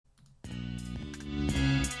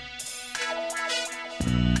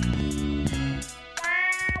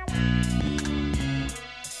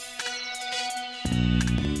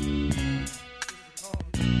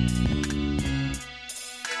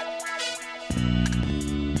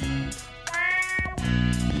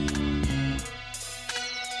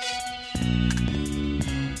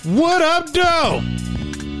What up, though?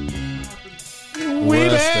 We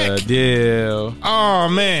What's back. the deal? Oh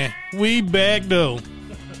man, we back though.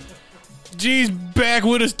 G's back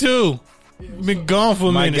with us too. Been gone for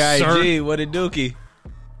a My minute, guy sir. G, what a dookie.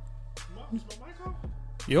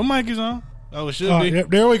 Your mic is on. Oh, it should be. Yep,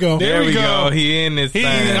 there we go. There we go. He in this He's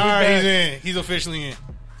thing. all right. He's in. He's officially in.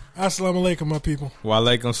 Assalamu alaikum, my people.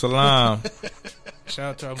 Walaikum salam. Shout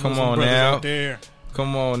out to our Come Muslim on brothers now. out there.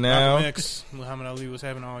 Come on Malcolm now. X, Muhammad Ali, what's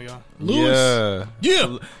happening, all y'all? Yeah.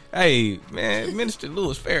 Yeah. Hey, man, Minister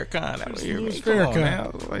Louis Farrakhan out here. Man. Louis Come on Farrakhan.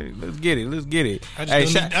 now. Like, let's get it. Let's get it. I Hey,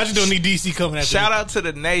 just don't need DC coming after shout me. out to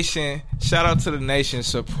the nation. Shout out to the nation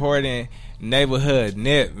supporting Neighborhood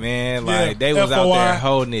Nip, man. Like Yeah, they was out FOI. there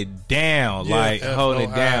holding it down. Yeah, like holding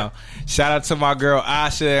it FOI. down. Shout out to my girl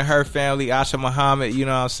Asha and her family, Asha Muhammad, you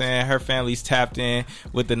know what I'm saying? Her family's tapped in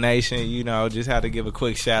with the nation, you know, just had to give a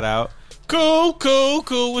quick shout out. Cool.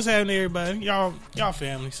 What's happening, everybody? Y'all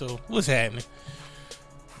family. So what's happening?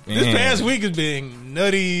 This Man. past week has been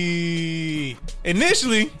nutty.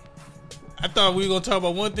 Initially, I thought we were gonna talk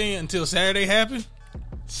about one thing until Saturday happened.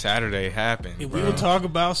 Saturday happened. And bro. we'll talk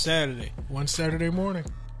about Saturday. One Saturday morning.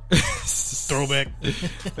 Throwback.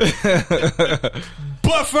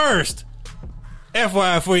 But first,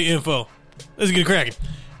 FYI for your info. Let's get cracking.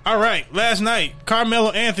 All right, last night, Carmelo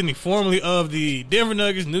Anthony, formerly of the Denver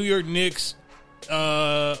Nuggets, New York Knicks,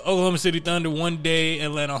 Oklahoma City Thunder, 1 day,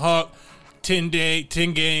 Atlanta Hawk, 10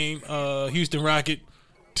 game, Houston Rocket.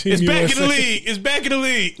 Team It's back in USA. the league. It's back in the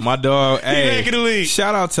league. My dog, hey, back in the league.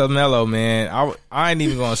 shout out to Melo, man. I ain't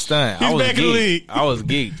even gonna stunt. He's I was back in the geeked. league. I was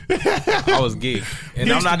geeked. I was geeked, and I'm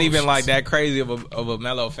Mixed not even emotions. like that crazy of a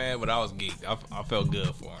Melo fan, but I was geeked. I felt good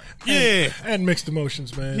for him. Yeah. And mixed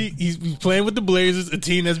emotions, man. He's playing with the Blazers, a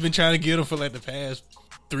team that's been trying to get him for like the past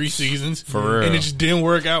 3 seasons. For real. And it just didn't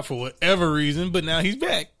work out for whatever reason, but now he's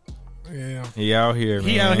back. Yeah. He out here, man.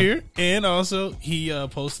 He out here. And also, he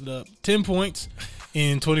posted up 10 points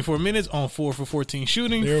in 24 minutes on 4 for 14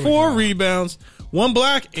 shooting, There we 4 go. rebounds, 1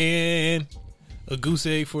 block, and a goose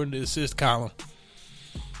egg for the assist column.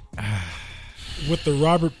 With the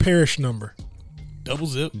Robert Parrish number. Double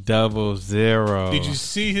zip. 00. Did you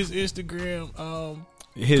see his Instagram?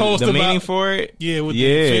 His, post the about- meaning for it? Yeah, with the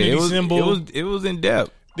infinity it was, symbol. It was in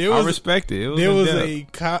depth. There I was- respect it. It was There in was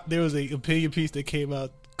depth. there was a opinion piece that came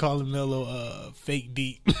out calling Melo fake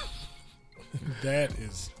deep. That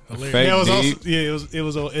is hilarious. Fake That was deep. also it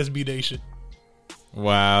was on SB Nation.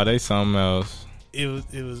 Wow, they something else. It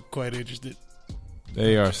was quite interesting.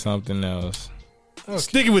 They are something else.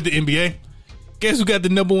 Sticking with the NBA, guess who got the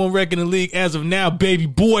number 1 record in the league as of now, baby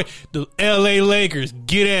boy? The LA Lakers.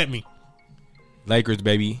 Get at me. Lakers,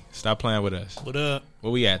 baby. Stop playing with us. What up?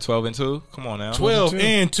 What we at? 12-2? Come on now.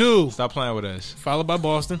 12-2. Stop playing with us. Followed by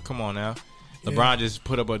Boston. Come on now. LeBron just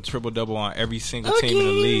put up a triple-double on every single team in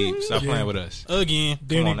the league. Stop playing with us. Again.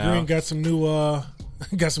 Danny on now. Green got some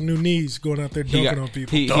new knees going out there dunking on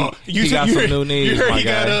people. He got some new knees, You heard my he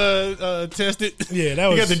guy. got tested. Yeah, that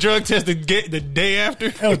He got was- the drug test the day after.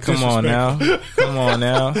 That was Come on now. disrespectful. Come on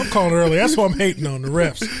now. I'm calling early. That's why I'm hating on the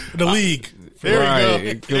refs. The league. There Right.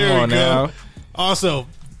 we go. Come There we on go. now. Also,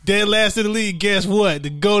 dead last in the league. Guess what? The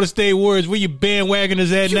Golden State Warriors. Where you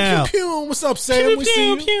bandwagoners at now? Pew, pew, pew. What's up, Sam? We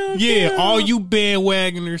see you. Yeah, all you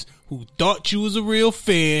bandwagoners who thought you was a real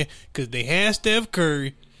fan because they had Steph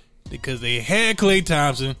Curry, because they had Klay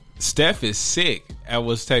Thompson. Steph is sick at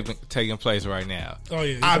what's taking place right now. Oh,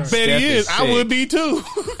 yeah. I he's bet Steph he is is. I sick. would be too.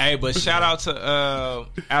 Hey, but shout out to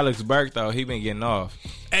Alex Burke though. He been getting off.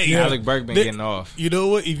 Hey, Alex Burke been getting off. You know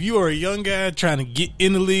what? If you are a young guy trying to get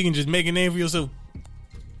in the league and just make a name for yourself,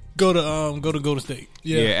 go to Golden State.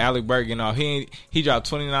 Yeah, Alec Burke getting off. He dropped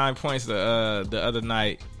 29 points the other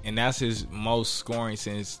night, and that's his most scoring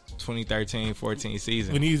since 2013-14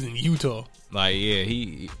 season. When he's in Utah. Like, yeah,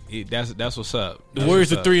 he that's what's up. The That's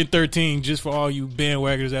Warriors what's are up. 3-13. Just for all you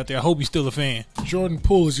bandwagoners out there, I hope you're still a fan. Jordan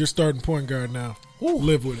Poole is your starting point guard now.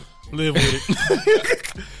 Live with it. Live with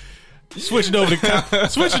it. Switching over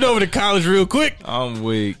to college real quick. I'm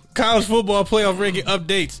weak. College football playoff ranking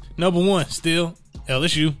updates. Number 1, still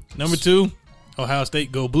LSU. Number 2, Ohio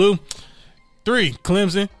State, go blue. 3,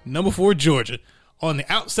 Clemson. Number 4, Georgia. On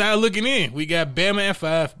the outside looking in, we got Bama at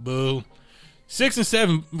 5. Boo. 6 and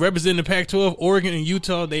 7 representing the Pac-12. Oregon and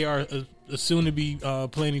Utah, they are soon to be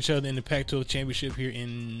playing each other in the Pac-12 championship here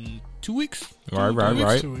in 2 weeks.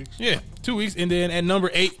 Right. 2 weeks. Yeah, 2 weeks. And then at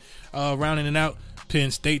number 8, rounding it out,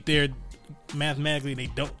 Penn State there. Mathematically, they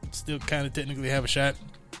don't still kind of technically have a shot.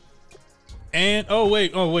 And, oh,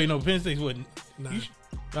 wait, no, Penn State wasn't.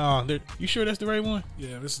 Nah. You sure that's the right one?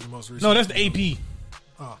 Yeah, this is the most recent. No, that's the AP.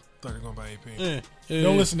 Oh, thought you were going by AP. Yeah.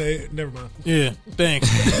 Don't listen to it. Never mind. Yeah, thanks.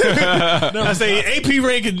 I say AP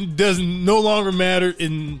ranking no longer matter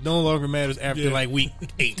and no longer matters after like week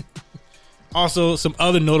 8. Also, some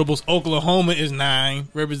other notables: Oklahoma is 9,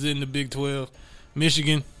 representing the Big 12.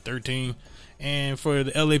 Michigan 13, and for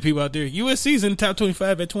the LA people out there, USC's in the top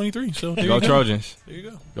 25 at 23. So there Go you go. Trojans. There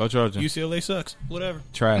you go. Go Trojans. UCLA sucks. Whatever.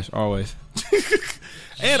 Trash always.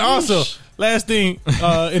 And also, last thing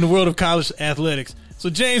in the world of college athletics. So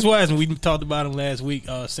James Wiseman, we talked about him last week,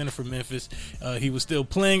 center for Memphis. He was still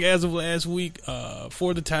playing as of last week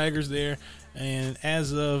for the Tigers there. And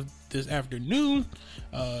as of this afternoon,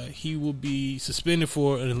 he will be suspended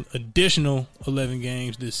for an additional 11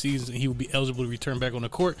 games this season. He will be eligible to return back on the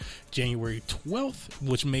court January 12th,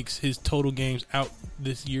 which makes his total games out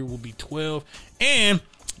this year will be 12. And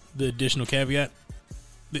the additional caveat,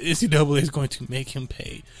 the NCAA is going to make him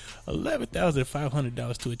pay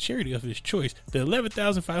 $11,500 to a charity of his choice. The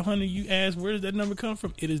 $11,500 you ask, where does that number come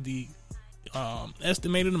from? It is the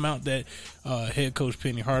estimated amount that head coach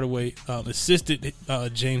Penny Hardaway assisted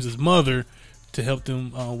James's mother to help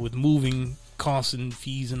them with moving costs and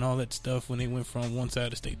fees and all that stuff when they went from one side of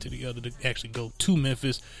the state to the other to actually go to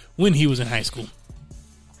Memphis when he was in high school.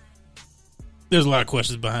 There's a lot of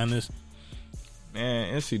questions behind this.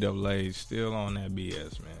 Man, NCAA still on that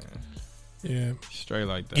BS, man. Yeah. Straight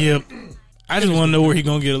like that. Yep. I just want to know where he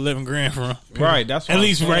gonna get 11 grand from. Right, that's what at I'm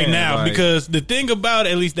least right saying, now, like, because the thing about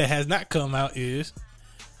it, at least that has not come out is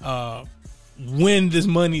when this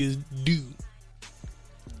money is due.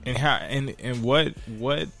 and how and what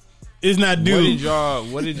It's not due.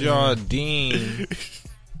 what did y'all deem?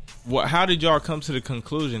 How did y'all come to the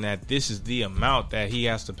conclusion that this is the amount that he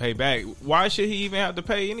has to pay back? Why should he even have to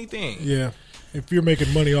pay anything? Yeah. If you're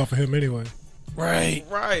making money off of him anyway. Right.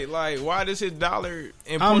 Right, like why does his dollar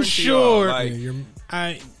important I'm to sure. y'all? Like, Yeah, you're,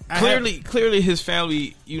 I clearly his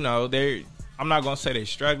family, they're, I'm not gonna say they're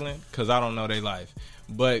struggling because I don't know their life,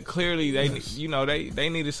 but clearly they they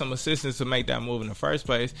needed some assistance to make that move in the first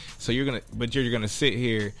place. So you're gonna sit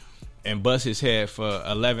here and bust his head for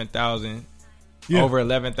 $11,000 over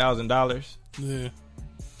 $11,000 yeah.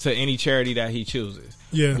 to any charity that he chooses.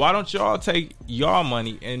 Yeah. Why don't y'all take y'all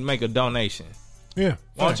money and make a donation? yeah.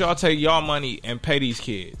 Why don't y'all take y'all money and pay these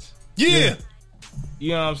kids? Yeah. You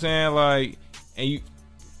know what I'm saying? Like,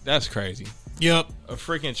 that's crazy. Yep. A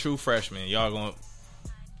freaking true freshman. Y'all going,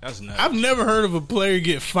 that's nuts. I've never heard of a player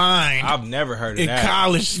get fined I've never heard of in that.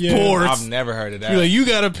 college Yeah. sports. I've never heard of that. You're like, you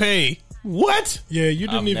gotta pay. What? Yeah, you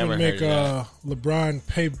didn't I've even never make heard of LeBron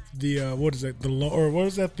pay the what is it? Or what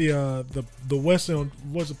is that? The Western,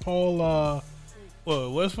 was it Paul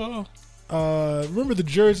What, Westfall? remember the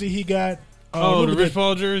jersey he got? Oh, the remember Rich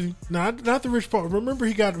Paul jersey? not the Rich Paul. Remember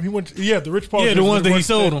the Rich Paul. Yeah, the jersey ones that he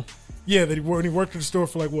sold them. Yeah, that when he worked at the store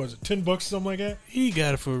for like, what was it, $10 or something like that? He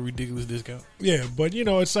got it for a ridiculous discount. Yeah, but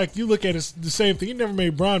it's like you look at it, the same thing. He never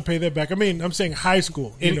made Bron pay that back. I mean, I'm saying high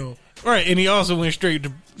school, Right, and he also went straight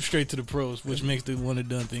to the pros, which makes the one and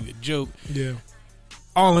done thing a joke. Yeah.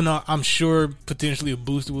 All in all, I'm sure potentially a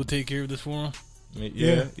booster will take care of this for him.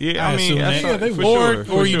 Yeah. I I mean, assume that's that. not- for or sure,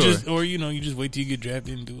 for or you sure. just wait till you get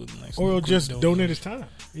drafted and do it nice. Or he'll quick just donation. donate his time.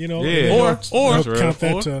 Yeah. Or they'll count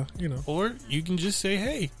that or- to, Or you can just say,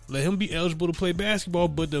 hey, let him be eligible to play basketball,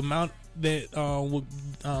 but the amount that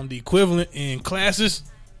the equivalent in classes,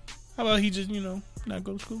 how about he just not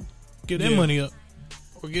go to school, give that Yeah. money up,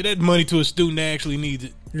 or give that money to a student that actually needs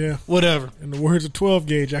it. Yeah. Whatever. In the words of 12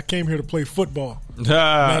 Gauge, I came here to play football.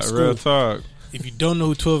 Real school. talk. If you don't know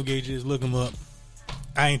who 12 Gauge is, look him up.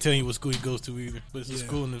 I ain't telling you what school he goes to either, but it's a Yeah.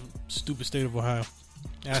 school in the stupid state of Ohio.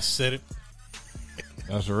 I said it.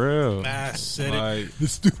 That's real. I said it. Like, The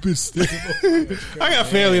stupid stick. I got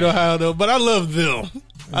family in Ohio though, but I love them.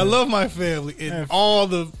 I love my family in all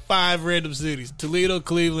the 5 random cities: Toledo,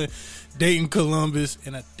 Cleveland, Dayton, Columbus,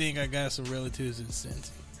 and I think I got some relatives in Cincy.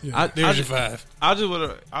 Yeah. There's your 5. I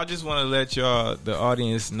just want to let y'all, the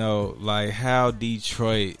audience, know like how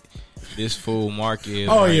Detroit this fool Mark is.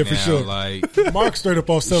 Oh, right yeah, for now. sure. Like, Mark straight up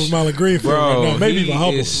on 7 Mile of Greenfield bro, right now. Maybe he even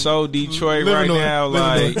Humble. is so Detroit right now.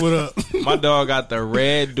 Like, what up? my dog got the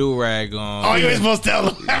red do rag on. Oh, you ain't supposed to tell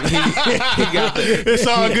him. he got the, It's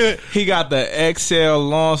all good. He got the XL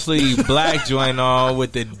long sleeve black joint on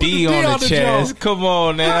with the D on the chest. Come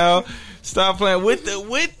on now. Stop playing with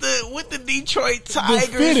the Detroit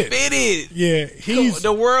Tigers fitted. Yeah, he's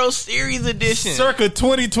The World Series edition. Circa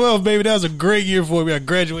 2012, baby. That was a great year for me. I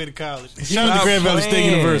graduated college. Shout out to Stop Grand Valley State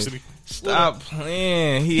playing. University. Stop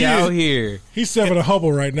playing. He Yeah. out here. he's 7 a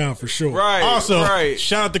Hubble right now for sure. Right. Also, right.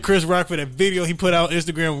 shout out to Chris Rock for that video he put out on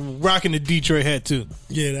Instagram rocking the Detroit hat too.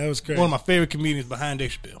 Yeah, that was crazy. One of my favorite comedians behind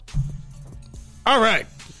Dave Chappelle. All right.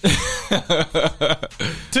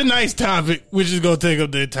 Tonight's topic, which is going to take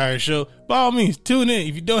up the entire show. By all means, tune in.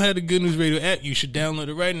 If you don't have the Good News Radio app, you should download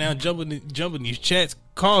it right now. Jump in these chats.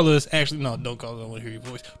 Call us. Actually, no, don't call us. I want to hear your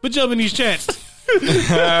voice. But jump in these chats.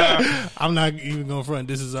 I'm not even going to front.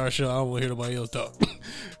 This is our show. I don't want to hear nobody else talk.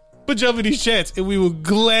 But jump in these chats, and we will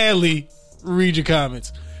gladly read your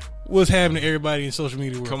comments. What's happening to everybody in social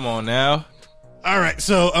media world? Come on now. All right,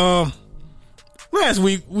 so last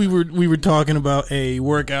week we were talking about a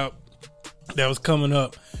workout that was coming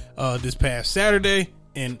up this past Saturday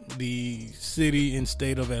in the city and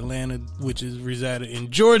state of Atlanta, which is resided in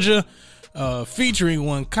Georgia, featuring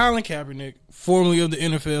one Colin Kaepernick, formerly of the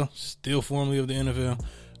NFL, still formerly of the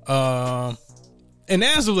NFL. And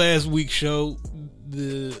as of last week's show,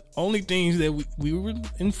 the only things that we were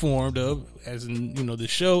informed of, as in, you know, the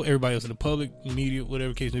show, everybody else in the public, media,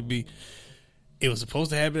 whatever case may be, it was supposed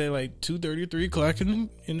to happen at like 2:30 or 3 o'clock in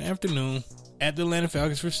the afternoon at the Atlanta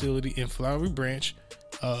Falcons facility in Flowery Branch,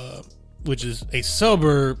 which is a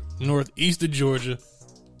suburb northeast of Georgia.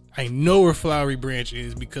 I know where Flowery Branch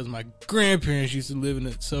is because my grandparents used to live in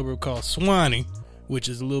a suburb called Swanee, which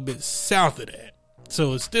is a little bit south of that.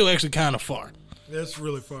 So it's still actually kind of far. That's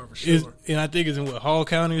really far for sure. And I think it's in what, Hall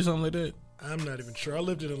County or something like that. I'm not even sure. I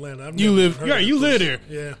lived in Atlanta. You live there.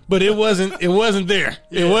 Yeah, but it wasn't there.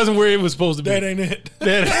 Yeah. It wasn't where it was supposed to be. That ain't it.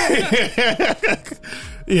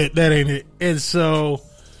 Yeah, that ain't it. And so,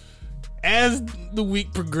 as the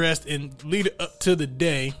week progressed and lead up to the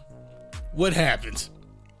day, what happens?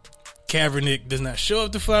 Kaepernick does not show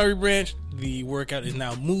up to Flowery Branch. The workout is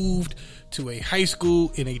now moved to a high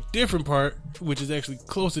school in a different part, which is actually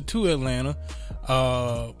closer to Atlanta.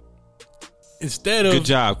 Good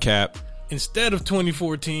job, Cap. Instead of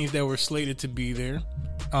 24 teams that were slated to be there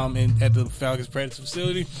and at the Falcons practice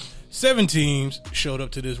facility, 7 teams showed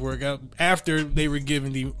up to this workout after they were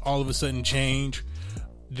given the all of a sudden change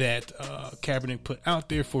that Kaepernick put out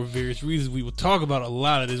there for various reasons. We will talk about a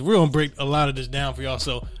lot of this. We're going to break a lot of this down for y'all,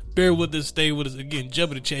 so bear with us, stay with us. Again,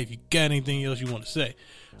 jump in the chat if you got anything else you want to say.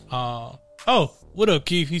 Oh, what up,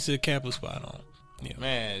 Keith? He said Cap was spot on. Yeah.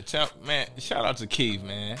 Man, shout out to Keith,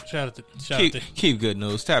 man. Shout out to Keith. Good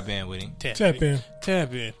news. Tap in with him. Tap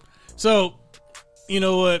in. So, you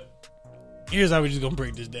know what? Here's how we're just gonna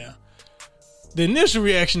break this down. The initial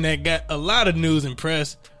reaction that got a lot of news and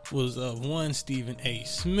press was of one Stephen A.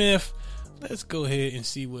 Smith. Let's go ahead and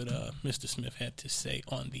see what Mr. Smith had to say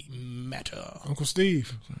on the matter. Uncle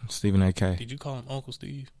Steve. Stephen A.K. Did you call him Uncle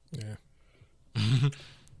Steve? Yeah.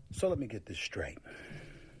 So let me get this straight.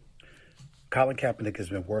 Colin Kaepernick has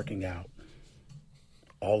been working out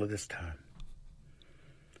all of this time.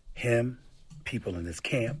 Him, people in his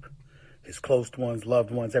camp, his close ones,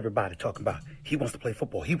 loved ones, everybody talking about he wants to play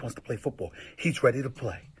football. He wants to play football. He's ready to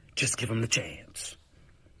play. Just give him the chance.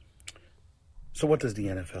 So what does the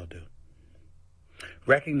NFL do?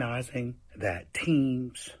 Recognizing that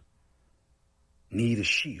teams need a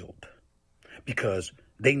shield because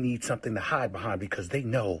they need something to hide behind, because they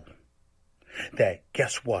know that,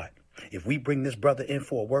 guess what? If we bring this brother in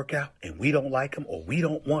for a workout and we don't like him or we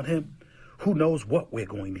don't want him, who knows what we're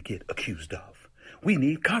going to get accused of. We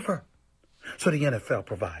need cover. So the NFL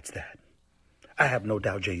provides that. I have no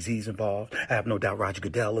doubt Jay-Z's involved. I have no doubt Roger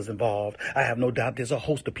Goodell is involved. I have no doubt there's a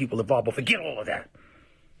host of people involved, but forget all of that.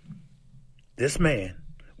 This man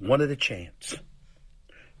wanted a chance.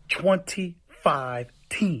 25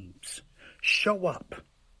 teams show up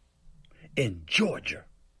in Georgia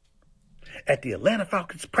at the Atlanta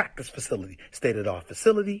Falcons practice facility, state-of-the-art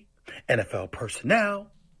facility, NFL personnel,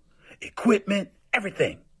 equipment,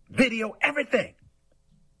 everything, video, everything.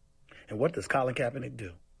 And what does Colin Kaepernick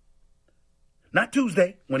do? Not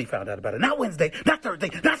Tuesday when he found out about it, not Wednesday, not Thursday,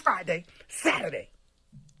 not Friday, Saturday.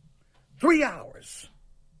 3 hours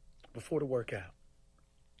before the workout.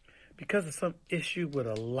 Because of some issue with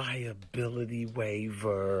a liability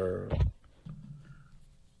waiver.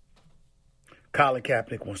 Colin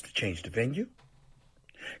Kaepernick wants to change the venue.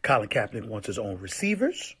 Colin Kaepernick wants his own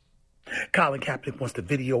receivers. Colin Kaepernick wants to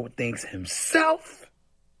video things himself.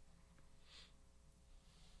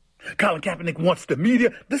 Colin Kaepernick wants the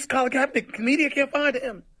media. This Colin Kaepernick, media can't find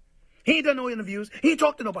him. He ain't done no interviews. He ain't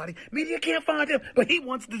talked to nobody. Media can't find him, but he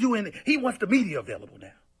wants to do it. He wants the media available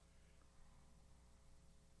now.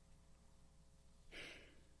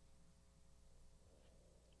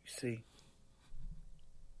 You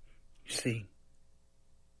see,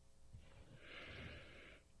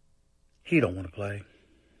 he don't want to play.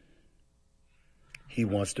 He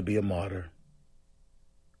wants to be a martyr.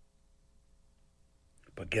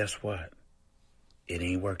 But guess what? It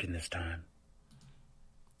ain't working this time.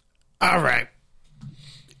 All right.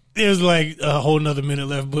 There's like a whole nother minute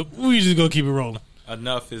left, but we just gonna keep it rolling.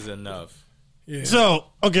 Enough is enough. Yeah. So,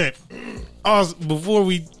 okay. Also, before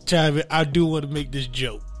we chime in, I do want to make this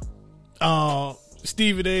joke.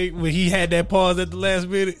 Stephen A., when he had that pause at the last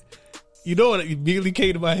minute, you know what immediately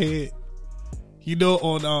came to my head? You know,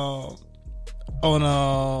 on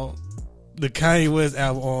the Kanye West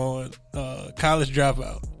album on College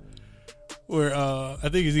Dropout, where I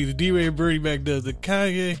think it's either D-Ray or Bernie Mac does the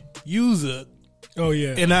Kanye user. Oh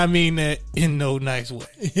yeah. And I mean that in no nice way.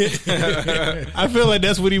 I feel like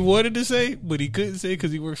that's what he wanted to say, but he couldn't say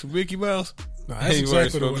because he works for Mickey Mouse. No, that's He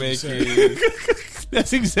exactly works for what he said. Mickey.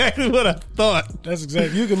 That's exactly what I thought. That's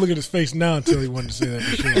exactly. You can look at his face now and tell he wanted to say that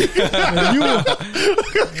for sure. And you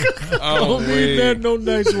don't mean that no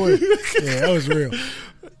nice way. Yeah, that was real.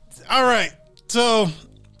 All right, so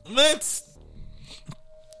let's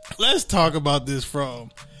talk about this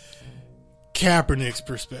from Kaepernick's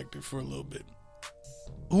perspective for a little bit.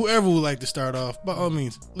 Whoever would like to start off, by all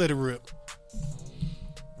means, let it rip.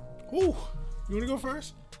 Ooh, you want to go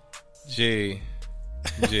first? G.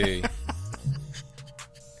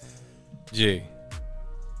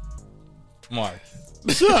 Mark.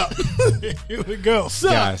 What's up? Here we go. What's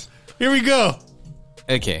up? Guys. Here we go.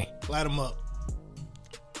 Okay. Light them up.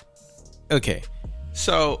 Okay.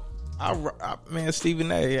 So, man, Stephen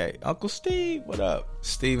A. Hey, Uncle Steve, what up?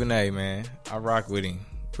 Stephen A., man. I rock with him.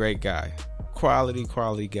 Great guy. Quality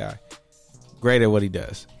guy. Great at what he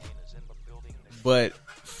does. But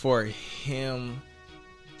for him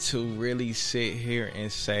to really sit here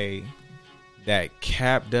and say that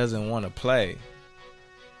Cap doesn't want to play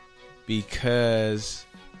because,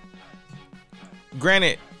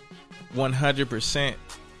 granted, 100%,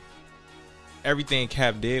 everything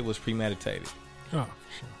Cap did was premeditated. Oh,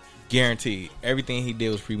 sure. Guaranteed. Everything he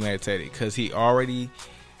did was premeditated because he already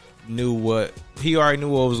knew what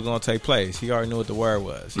was going to take place. He already knew what the word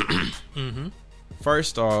was. Mm-hmm.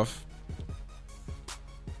 First off,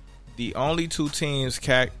 the only two teams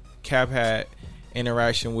Cap had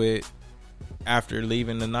interaction with after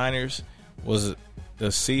leaving the Niners was the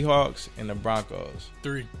Seahawks and the Broncos.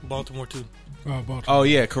 3. Baltimore 2. Baltimore. Oh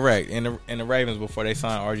yeah, correct. And the Ravens before they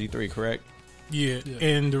signed RG3, correct? Yeah.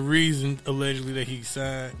 And the reason allegedly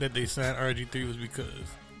that they signed RG3 was because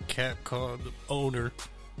Cap called the owner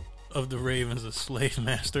of the Ravens a slave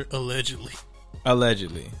master, allegedly.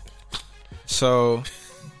 So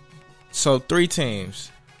 3 teams.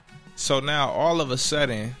 So now all of a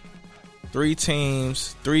sudden, 3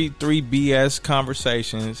 teams, three BS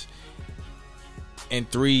conversations, and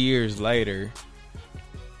 3 years later,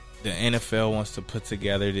 the NFL wants to put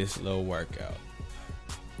together this little workout.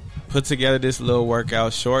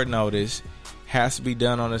 Short notice, has to be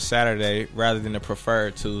done on a Saturday rather than the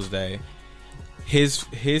preferred Tuesday. His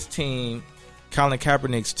team, Colin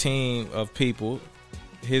Kaepernick's team of people,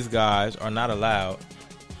 his guys are not allowed.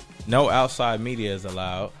 No outside media is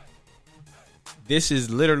allowed. This is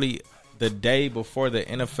literally the day before the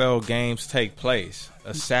NFL games take place,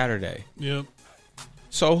 a Saturday. Yep.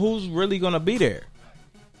 So who's really gonna be there?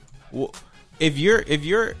 Well, if you're an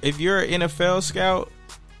NFL scout,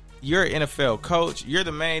 you're an NFL coach, you're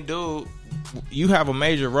the main dude, you have a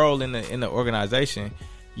major role in the organization.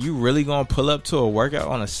 You really gonna pull up to a workout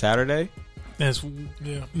on a Saturday? And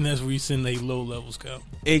that's where you send a low level scout.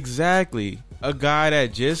 Exactly. A guy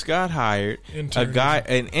that just got hired,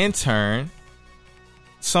 an intern,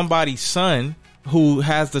 somebody's son who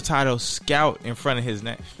has the title scout in front of his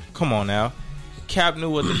name. Come on now. Cap knew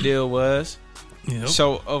what the deal was. Yep.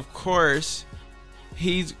 So of course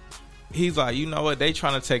he's like, you know what, they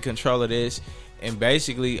trying to take control of this. And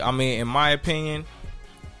basically, I mean, in my opinion,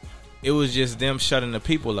 it was just them shutting the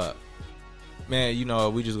people up. Man, you know,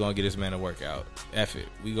 we just gonna get this man a workout. F it.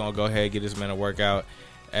 We gonna go ahead and get this man a workout.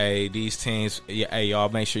 Hey, these teams, hey, y'all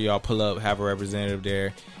make sure y'all pull up, have a representative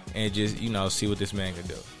there, and just, you know, see what this man can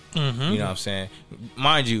do. Mm-hmm. You know what I'm saying?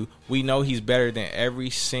 Mind you, we know he's better than every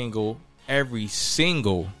single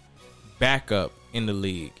backup in the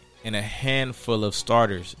league and a handful of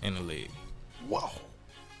starters in the league. Wow.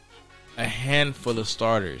 A handful of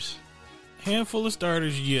starters. Handful of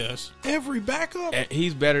starters, yes. Every backup?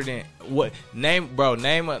 He's better than what? Name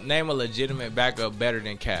a legitimate backup better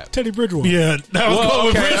than Cap. Teddy Bridgewater. Yeah, that was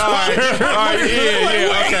going okay, all right,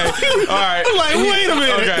 yeah, okay, all right. I'm like, wait a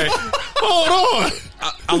minute. Okay, hold on.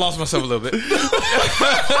 I lost myself a little bit.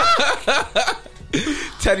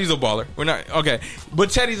 Teddy's a baller. We're not okay, but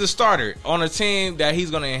Teddy's a starter on a team that he's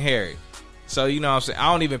gonna inherit. So you know what I'm saying,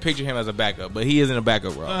 I don't even picture him as a backup, but he is in a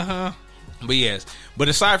backup role. But yes, but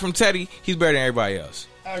aside from Teddy, he's better than everybody else.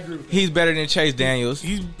 I agree with that. He's better than Chase Daniels.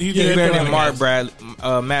 He's better than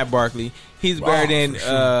Matt Barkley. He's better than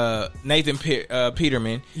Nathan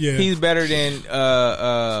Peterman. Yeah. He's better than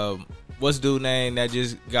what's dude name that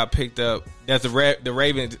just got picked up? That's the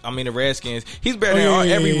Ravens. I mean the Redskins. He's better than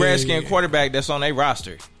every Redskin quarterback that's on their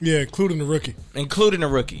roster. Yeah, including the rookie.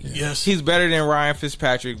 Yes, he's better than Ryan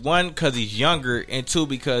Fitzpatrick. One, because he's younger, and two,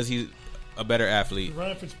 because he's a better athlete.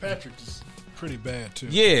 Ryan Fitzpatrick is pretty bad too.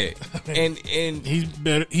 Yeah, and he's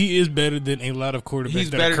better. He is better than a lot of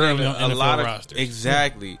quarterbacks that are currently on NFL rosters.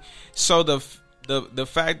 Exactly. So the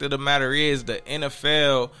fact of the matter is, the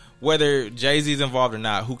NFL, whether Jay-Z's involved or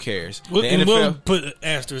not, who cares? The NFL, we'll put an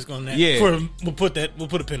asterisk on that. Yeah, we'll put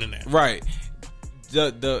a pin in that. Right.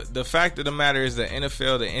 The fact of the matter is, the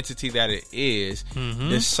NFL, the entity that it is,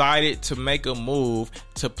 decided to make a move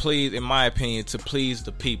to please, in my opinion, to please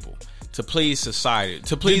the people, to please society,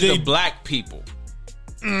 to please the black people.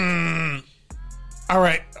 All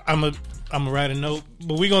right, I'm gonna write a note,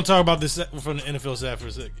 but we're gonna talk about this from the NFL side for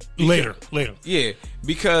a second. Later. Yeah,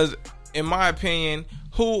 because in my opinion,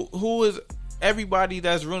 who is everybody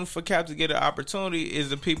that's rooting for Cap to get an opportunity is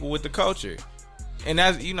the people with the culture. And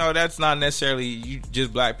that's not necessarily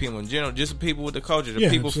just black people in general, just the people with the culture, the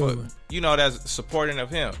people absolutely. That's supporting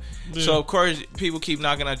of him. Yeah. So of course, people keep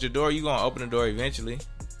knocking at your door. You're gonna open the door eventually.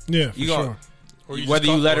 Yeah, for sure. Or whether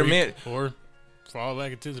you let them in, or for all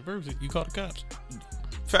intents and purposes, you call the cops.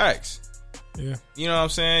 Facts. Yeah. You know what I'm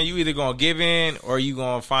saying? You either gonna give in or you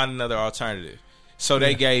gonna find another alternative. So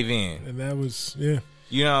they gave in, and that was You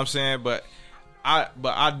know what I'm saying? But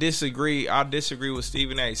I disagree. I disagree with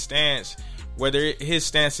Stephen A's stance. Whether his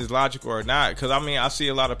stance is logical or not, because I see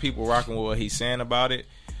a lot of people rocking with what he's saying about it,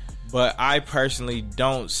 but I personally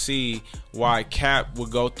don't see why Cap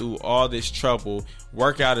would go through all this trouble,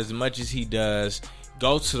 work out as much as he does,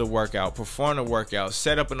 go to the workout, perform the workout,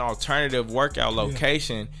 set up an alternative workout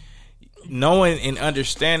location, knowing and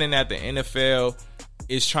understanding that the NFL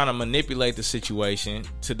is trying to manipulate the situation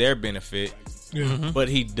to their benefit, but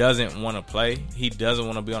he doesn't want to play. He doesn't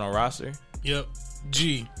want to be on a roster. Yep.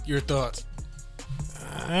 G, your thoughts?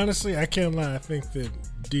 Honestly, I can't lie. I think that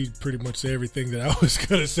D pretty much said everything that I was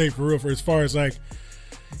going to say for real. For as far as like,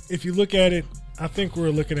 if you look at it, I think we're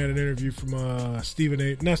looking at an interview from not Stephen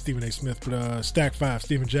A. Smith, but Stack 5,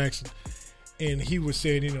 Steven Jackson. And he was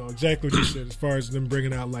saying, exactly what you said as far as them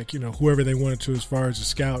bringing out, like, whoever they wanted to as far as the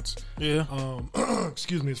scouts. Yeah.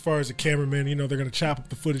 Excuse me, as far as the cameraman, they're going to chop up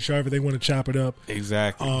the footage however they want to chop it up.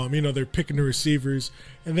 Exactly. They're picking the receivers.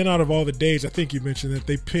 And then out of all the days, I think you mentioned that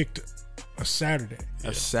they picked a Saturday.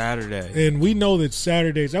 Saturday. And we know that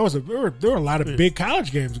Saturdays, there were a lot of big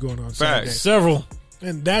college games going on Saturdays. Several.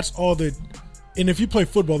 And that's all that. And if you play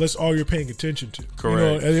football, that's all you're paying attention to.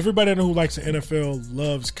 Correct. Everybody I know who likes the NFL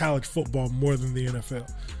loves college football more than the NFL.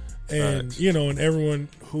 And, and everyone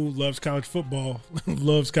who loves college football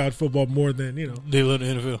loves college football more than, they love the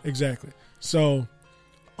NFL. Exactly. So,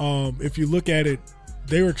 if you look at it,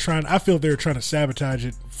 I feel they were trying to sabotage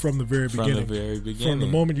it from the very beginning. From the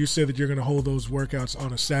moment you said that you're going to hold those workouts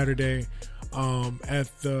on a Saturday at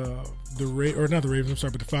the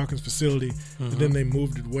Falcons facility, and then they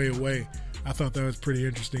moved it way away. I thought that was pretty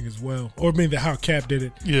interesting as well. Or maybe how Cap did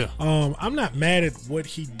it. Yeah. I'm not mad at what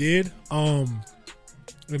he did and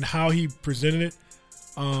how he presented it,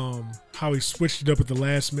 how he switched it up at the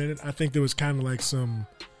last minute. I think there was kind of like it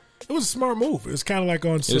was a smart move. It was kind of like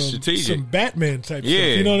on some Batman type stuff.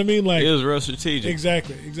 You know what I mean? Like, it was real strategic.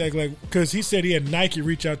 Exactly. Like, because he said he had Nike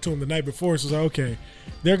reach out to him the night before. So it's like, okay,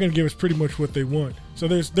 they're going to give us pretty much what they want. So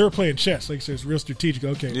they're playing chess. Like you said, it's real strategic.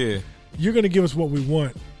 Okay, you're going to give us what we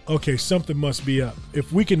want. Okay, something must be up.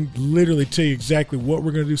 If we can literally tell you exactly what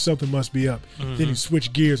we're going to do, something must be up. Then you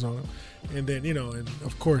switch gears on them. And then, and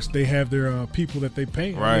of course, they have their people that they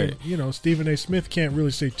pay. Right. I mean, Stephen A. Smith can't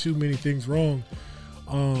really say too many things wrong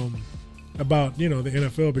about, the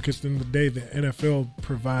NFL, because at the end of the day, the NFL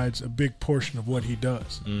provides a big portion of what he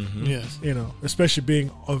does. Mm-hmm. Yes. Especially being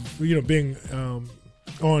on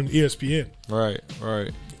ESPN. Right.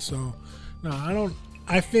 So, no,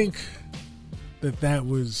 I think that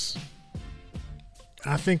was,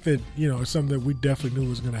 it's something that we definitely knew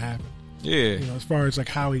was going to happen. Yeah. As far as like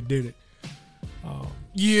how he did it.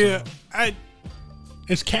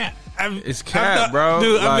 It's Cap. It's Cap, bro.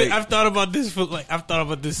 Dude, I've thought about this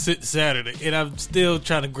Saturday, and I'm still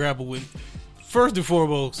trying to grapple with it. First and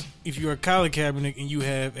foremost, if you're a Colin Kaepernick and you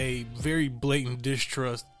have a very blatant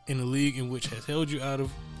distrust in a league in which has held you out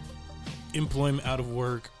of employment, out of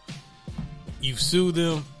work, you've sued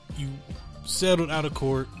them, you settled out of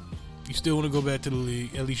court, you still want to go back to the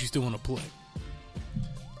league, at least you still want to play.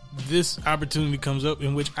 This opportunity comes up,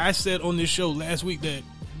 in which I said on this show last week that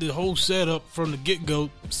the whole setup from the get-go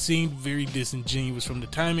seemed very disingenuous, from the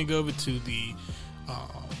timing of it to the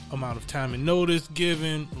amount of time and notice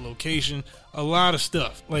given, location, a lot of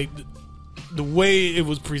stuff. Like, the way it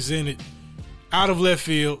was presented, out of left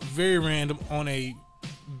field, very random on a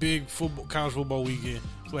big college football weekend.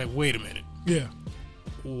 It's like, wait a minute. Yeah.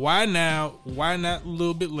 Why now? Why not a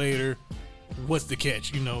little bit later? What's the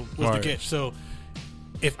catch? What's the catch? So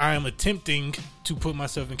if I am attempting to put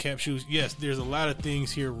myself in Cap's shoes, yes, there's a lot of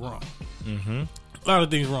things here wrong. Mm-hmm. A lot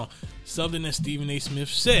of things wrong. Something that Stephen A. Smith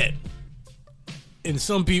said. And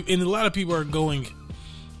a lot of people are going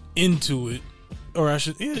into it, or a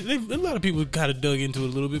lot of people kind of dug into it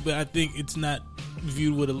a little bit, but I think it's not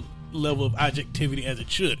viewed with a level of objectivity as it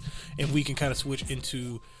should, and we can kind of switch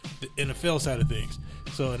into the NFL side of things.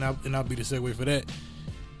 So, and I'll be the segue for that.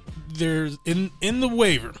 There's in the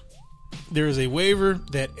waiver, there is a waiver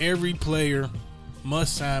that every player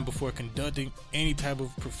must sign before conducting any type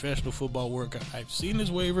of professional football workout. I've seen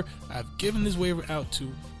this waiver. I've given this waiver out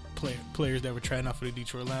to players that were trying out for the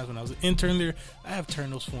Detroit Lions when I was an intern there. I have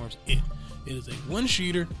turned those forms in. It is a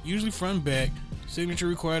one-sheeter, usually front and back, signature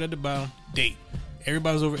required at the bottom, date.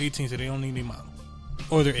 Everybody's over 18, so they don't need their mom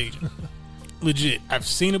or their agent. Legit. I've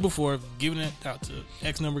seen it before. I've given it out to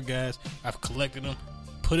X number of guys. I've collected them,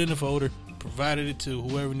 put it in a folder, provided it to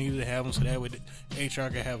whoever needed to have them, so that way the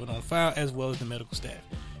HR can have it on file, as well as the medical staff.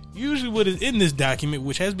 Usually what is in this document,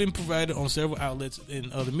 which has been provided on several outlets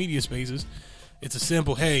in other media spaces, it's a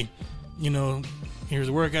simple, hey, here's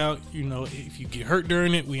a workout. If you get hurt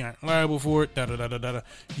during it, we aren't liable for it. Da-da-da-da-da.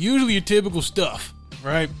 Usually your typical stuff,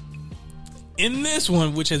 right? In this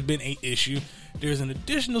one, which has been an issue, there's an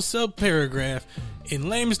additional sub-paragraph. In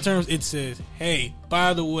layman's terms, it says, hey,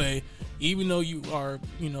 by the way, even though you are,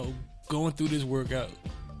 going through this workout,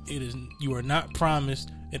 you are not promised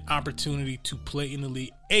an opportunity to play in the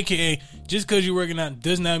league. AKA, just because you're working out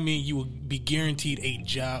does not mean you will be guaranteed a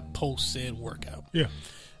job post said workout. Yeah.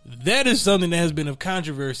 That is something that has been of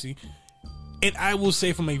controversy. And I will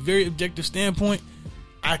say, from a very objective standpoint,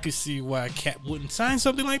 I could see why Cap wouldn't sign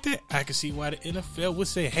something like that. I could see why the NFL would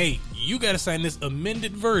say, hey, you got to sign this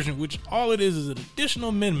amended version, which all it is an additional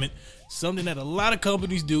amendment, something that a lot of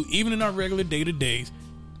companies do, even in our regular day-to-days,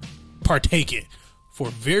 partake in for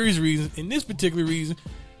various reasons. In this particular reason,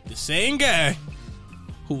 the same guy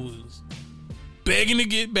who was begging to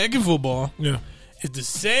get back in football is the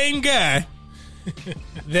same guy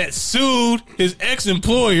that sued his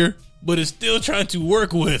ex-employer but is still trying to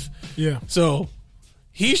work with. Yeah. So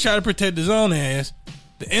he's trying to protect his own ass.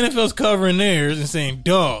 The NFL's covering theirs and saying,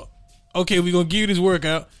 dog, okay, we're going to give you this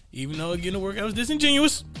workout, even though getting the workout is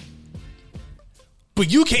disingenuous.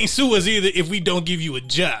 But you can't sue us either if we don't give you a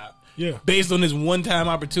job. Yeah. Based on this one-time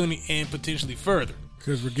opportunity and potentially further.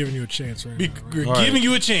 Because we're giving you a chance right now. Right? We're giving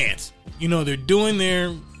you a chance. They're doing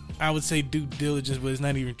their, I would say, due diligence, but it's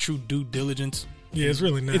not even true due diligence. Yeah, it's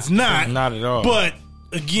really not. It's not. Not at all. But,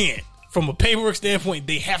 again, from a paperwork standpoint,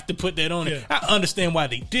 they have to put that on it. I understand why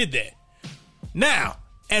they did that. Now,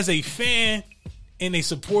 as a fan and a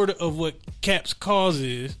supporter of what Cap's cause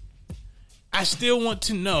is, I still want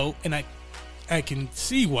to know, and I can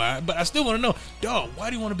see why, but I still want to know, dog, why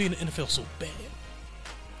do you want to be in the NFL so bad?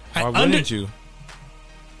 Why wouldn't you?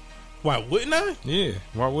 Why wouldn't I? Yeah,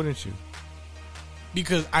 why wouldn't you?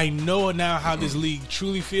 Because I know now how this league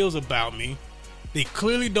truly feels about me. They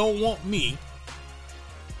clearly don't want me.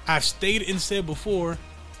 I've stated and said before,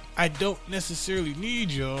 I don't necessarily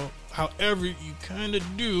need y'all. However, you kind of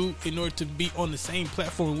do in order to be on the same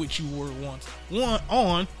platform which you were once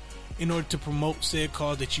on, in order to promote said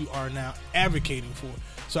cause that you are now advocating for.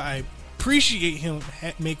 So I appreciate him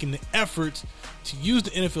making the efforts to use the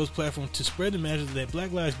NFL's platform to spread the message that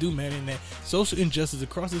Black lives do matter and that social injustice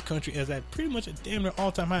across this country is at pretty much a damn near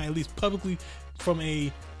all-time high, at least publicly, from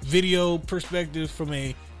a video perspective, from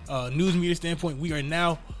a news media standpoint. We are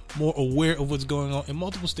now more aware of what's going on in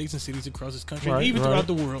multiple states and cities across this country, and even throughout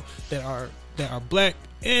the world, that are Black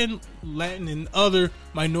and Latin and other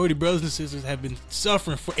minority brothers and sisters have been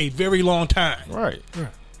suffering for a very long time. Right.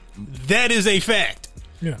 That is a fact.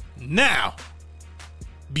 Yeah. Now,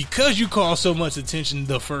 because you caused so much attention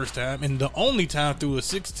the first time and the only time through a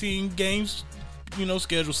 16 games,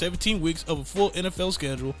 schedule, 17 weeks of a full NFL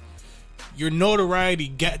schedule, your notoriety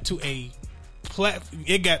got to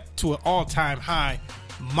it got to an all-time high,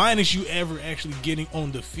 minus you ever actually getting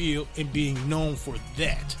on the field and being known for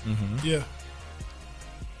that. Mm-hmm. Yeah.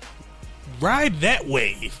 Ride that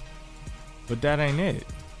wave. But that ain't it.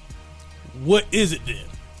 What is it then?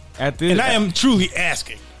 And I am truly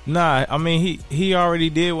asking. Nah, I mean he already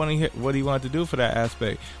did what he wanted to do for that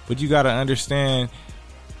aspect, but you got to understand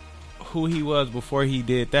who he was before he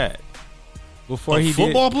did that. Before he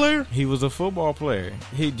football player, he was a football player.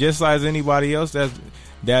 He just like anybody else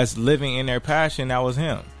that's living in their passion. That was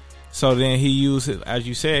him. So then he used, as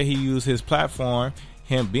you said, he used his platform,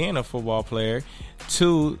 him being a football player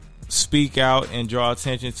to speak out and draw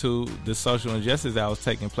attention to the social injustice that was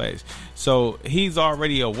taking place. So he's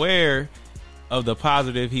already aware of the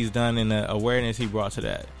positive he's done and the awareness he brought to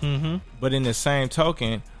that. Mm-hmm. But in the same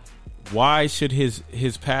token, why should his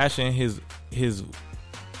passion, his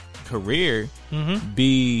career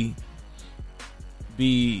be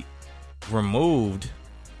removed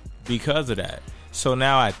because of that? So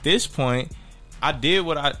now at this point, I did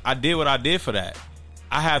what I did for that.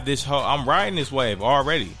 I have this whole, I'm riding this wave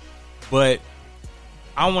already, but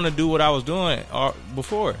I want to do what I was doing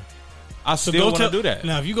before. I still want to do that.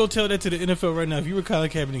 Now, if you go tell that to the NFL right now, if you were Colin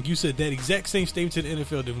Kaepernick, you said that exact same statement to the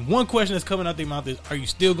NFL, the one question that's coming out their mouth is, are you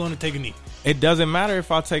still going to take a knee? It doesn't matter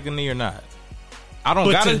if I take a knee or not. I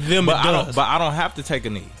don't got to, but I don't have to take a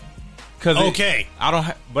knee. Okay.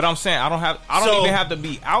 But I'm saying I don't even have to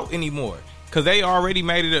be out anymore because they already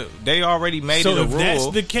made it. So a if rule.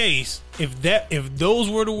 that's the case, if those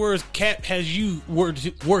were the words Cap were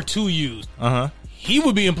to use, he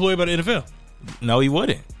would be employed by the NFL. No, he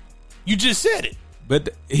wouldn't. You just said it. But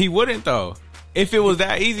he wouldn't though. If it was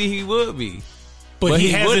that easy, he would be. But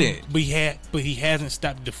he wouldn't. But he hasn't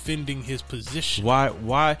stopped defending his position.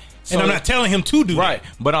 Why? So, and I'm not telling him to do right.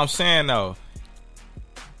 that. But I'm saying though,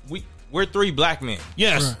 we're 3 black men.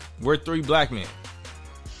 Yes, right. We're 3 black men.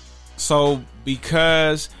 So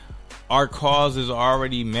because our cause is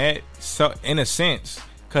already met, so in a sense,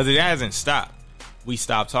 because it hasn't stopped, we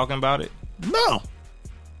stopped talking about it. No.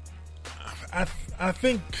 I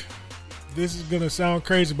think this is going to sound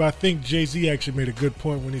crazy, but I think Jay-Z actually made a good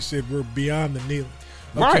point when he said we're beyond the kneeling.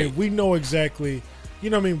 Okay, right. We know exactly,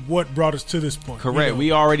 what brought us to this point. Correct.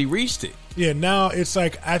 We already reached it. Yeah, now it's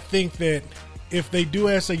like, I think that if they do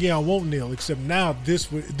ask, say, yeah, I won't kneel, except now this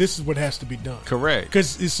is what has to be done. Correct.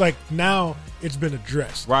 Because it's like now it's been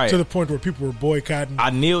addressed. Right. To the point where people were boycotting.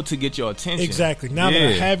 I kneeled to get your attention. Exactly. Now that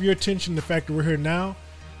I have your attention, the fact that we're here now,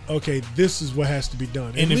 okay, this is what has to be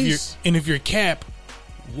done. And if you're Cap,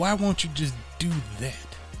 why won't you just do that?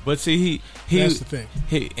 But see, that's the thing.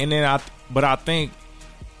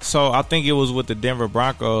 I think it was with the Denver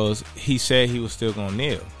Broncos. He said he was still gonna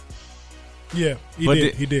kneel. Yeah,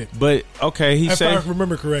 he did. But okay, if I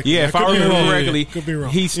remember correctly. Yeah, if I remember correctly, could be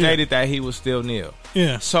wrong. He stated that he would still kneel.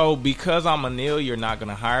 Yeah. So because I'm a kneel, you're not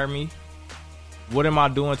gonna hire me. What am I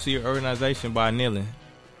doing to your organization by kneeling?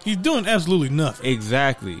 He's doing absolutely nothing.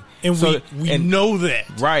 Exactly. And we know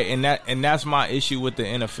that. Right, and that's my issue with the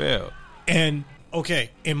NFL. And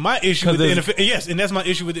my issue with the NFL, yes, and that's my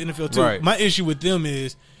issue with the NFL too. Right. My issue with them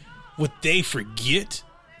is what they forget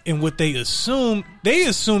and what they assume. They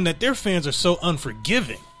assume that their fans are so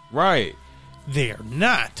unforgiving. Right. They are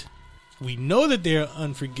not. We know that they are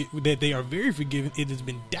that they are very forgiving. It has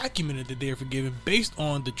been documented that they are forgiving based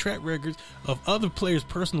on the track records of other players'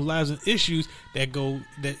 personal lives and issues that go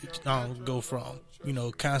from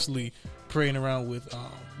constantly praying around with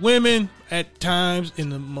women at times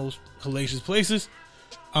in the most hellacious places,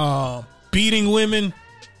 beating women,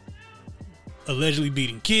 allegedly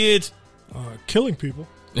beating kids, killing people,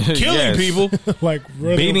 people, like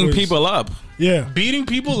beating people up, beating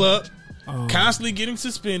people up, constantly getting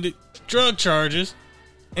suspended. Drug charges,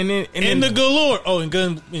 and then the galore. Oh, and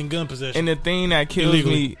gun possession. And the thing that kills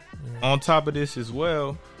me on top of this as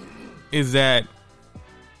well is that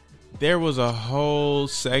there was a whole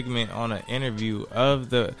segment on an interview of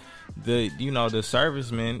the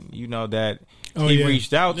servicemen that he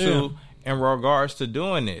reached out to in regards to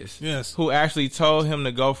doing this. Yes, who actually told him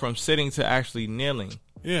to go from sitting to actually kneeling.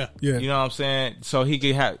 Yeah. You know what I'm saying? So he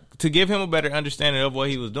could to give him a better understanding of what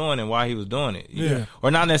he was doing and why he was doing it. Yeah.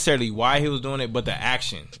 Or not necessarily why he was doing it, but the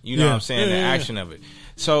action. You know what I'm saying? The action of it.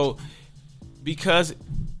 So, because,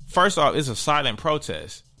 first off, it's a silent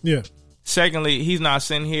protest. Yeah. Secondly, he's not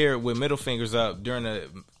sitting here with middle fingers up during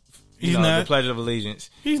the Pledge of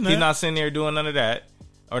Allegiance. He's not sitting there doing none of that.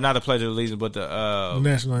 Or not the Pledge of Allegiance, but the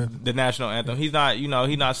national anthem. The national anthem. He's not, he's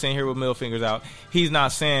not sitting here with middle fingers out. He's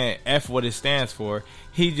not saying F what it stands for.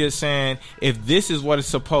 He's just saying, if this is what it's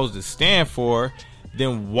supposed to stand for,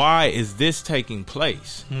 then why is this taking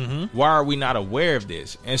place? Mm-hmm. Why are we not aware of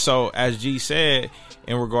this? And so, as G said,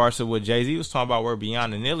 in regards to what Jay-Z was talking about, we're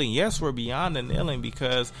beyond the kneeling. Yes, we're beyond the kneeling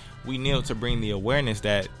because we kneel to bring the awareness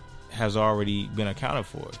that has already been accounted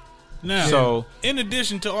for. Now, in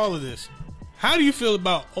addition to all of this, how do you feel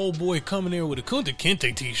about old boy coming there with a Kunta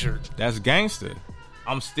Kinte t-shirt? That's gangster.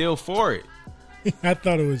 I'm still for it. I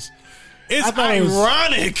thought it was. It's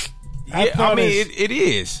ironic. It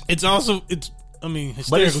is. It's also hysterically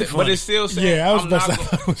funny. But it's still saying. Yeah, I was about to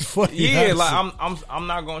say it was funny. Yeah, like I'm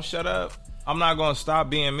not gonna shut up. I'm not gonna stop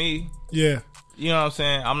being me. Yeah. You know what I'm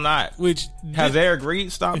saying? I'm not. Which has Eric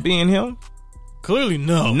Reed stopped being him? Clearly,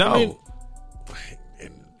 no. No. I mean,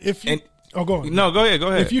 if you, go on. No, go ahead.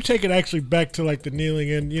 If you take it actually back to like the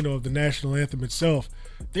kneeling and the national anthem itself,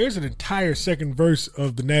 there's an entire second verse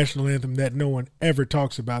of the national anthem that no one ever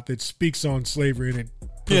talks about that speaks on slavery and it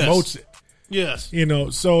promotes it. Yes.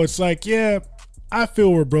 So it's like, yeah, I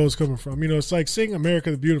feel where bro's coming from. It's like sing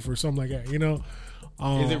America the Beautiful or something like that,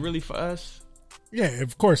 Is it really for us? Yeah,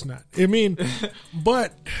 of course not. I mean,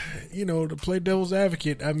 but, to play devil's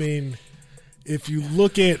advocate, I mean, if you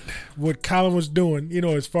look at what Colin was doing,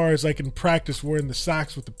 as far as like in practice wearing the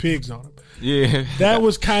socks with the pigs on them. Yeah. That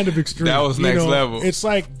was kind of extreme. That was next level. It's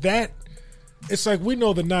like that. It's like we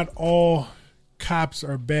know that not all cops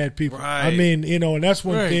are bad people. Right. I mean, and that's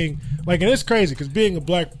one thing. Like, and it's crazy because being a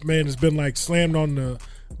black man has been like slammed on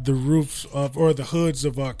the roofs of or the hoods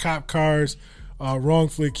of cop cars,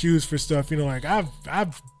 wrongfully accused for stuff. Like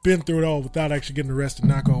I've been through it all without actually getting arrested.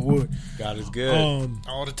 Knock on wood. God is good.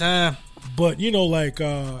 All the time. But like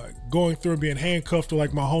going through and being handcuffed to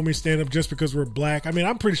like my homies stand up just because we're black. I mean,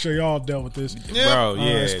 I'm pretty sure y'all dealt with this, bro.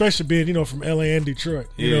 Yeah, especially being from LA and Detroit.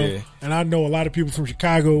 You know, and I know a lot of people from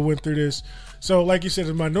Chicago went through this. So, like you said,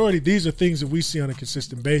 as a minority, these are things that we see on a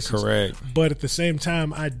consistent basis. Correct. But at the same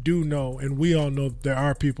time, I do know, and we all know, there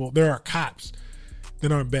are cops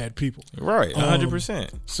that aren't bad people. Right,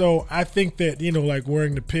 100%. So I think that like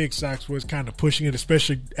wearing the pig socks was kind of pushing it,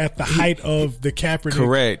 especially at the height of the Kaepernick.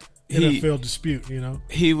 Correct. NFL dispute,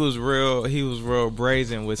 he was real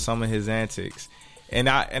brazen with some of his antics, and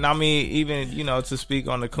I mean, even to speak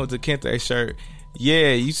on the Kunta Kinte shirt,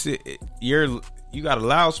 you got a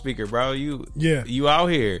loudspeaker, bro. You out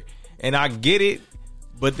here, and I get it,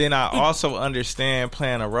 but then I also understand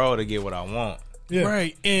playing a role to get what I want. Yeah.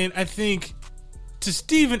 Right, and I think to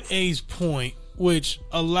Stephen A's point, which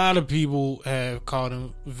a lot of people have called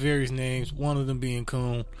him various names, one of them being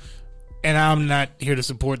coon. And I'm not here to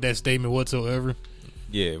support that statement whatsoever.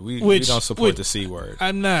 Yeah, we don't support the C word.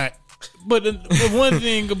 I'm not. But the one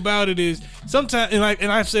thing about it is sometimes, and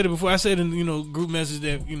I've said it before. I said in group message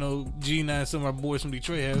that G9 and some of our boys from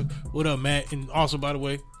Detroit have. What up, Matt? And also, by the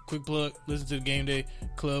way, quick plug: listen to the Game Day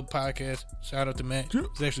Club podcast. Shout out to Matt.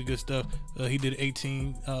 It's actually good stuff. He did an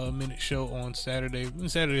 18-minute show on Saturday or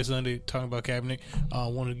Sunday talking about Kaepernick.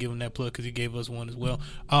 Wanted to give him that plug because he gave us one as well.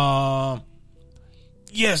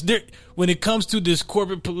 Yes, when it comes to this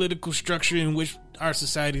corporate political structure in which our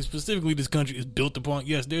society, specifically this country, is built upon,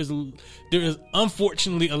 yes, there is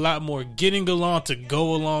unfortunately a lot more getting along to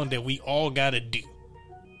go along that we all got to do.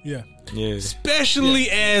 Yeah.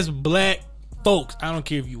 Especially as black folks. I don't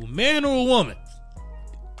care if you a man or a woman.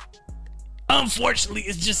 Unfortunately,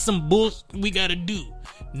 it's just some bullshit we got to do.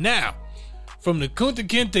 Now, from the Kunta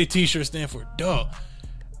Kinte t-shirt stand for dog,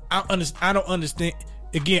 I don't understand.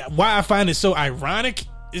 Again, why I find it so ironic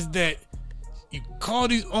is that you call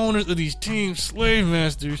these owners of these teams slave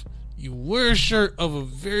masters, you wear a shirt of a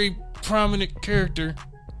very prominent character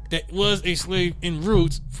that was a slave in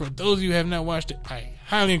Roots. For those of you who have not watched it, I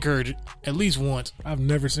highly encourage it, at least once. I've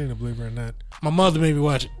never seen it, believe it or not. My mother made me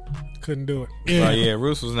watch it. Couldn't do it. Yeah,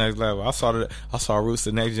 Roots was next level. I saw Roots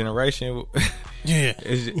the Next Generation. Yeah.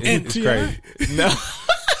 It's crazy. No.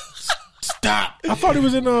 Stop. I thought he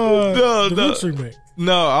was in the Roots remake.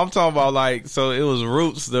 No, I'm talking about so it was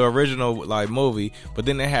Roots, the original movie, but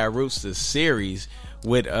then they had Roots the series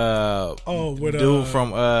with dude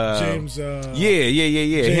from James yeah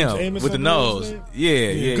James him Amos with the nose.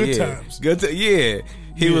 Yeah. Good times.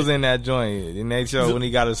 He was in that joint and they showed when he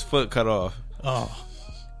got his foot cut off. Oh.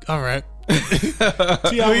 All right.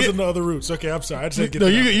 T.I. was in the other Roots. Okay, I'm sorry. I just didn't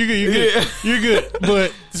get you're good. You're good.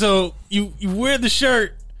 But so you wear the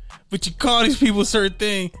shirt, but you call these people a certain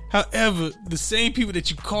thing. However, the same people that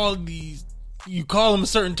you call them a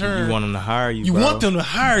certain term. You want them to hire you. You want them to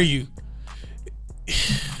hire you.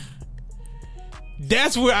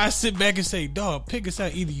 That's where I sit back and say, dog, pick a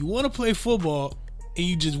side. Either you want to play football and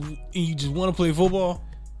you just want to play football,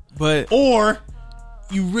 or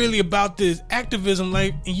you really about this activism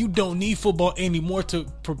life and you don't need football anymore to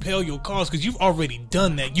propel your cause because you've already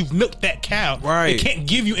done that. You've milked that cow. Right. It can't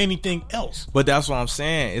give you anything else. But that's what I'm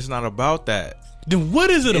saying. It's not about that. Then what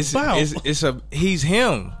is it about? He's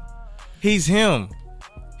him. He's him.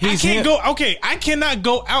 I cannot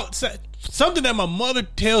go outside. Something that my mother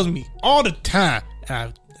tells me all the time.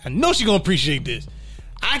 I know she's gonna appreciate this.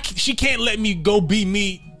 She can't let me go be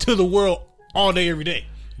me to the world all day, every day.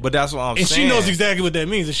 But that's what I'm saying. And she knows exactly what that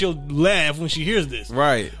means, and she'll laugh when she hears this.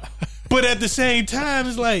 Right. But at the same time,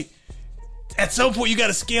 it's like at some point you got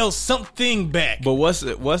to scale something back. But what's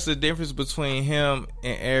the difference between him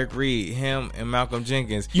and Eric Reed, him and Malcolm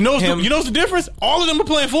Jenkins? You know what's the difference? All of them are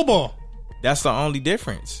playing football. That's the only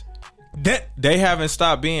difference. That they haven't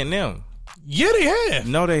stopped being them. Yeah, they have.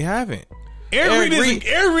 No, they haven't. Eric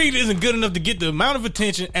Reid isn't good enough to get the amount of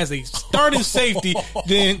attention as a starting safety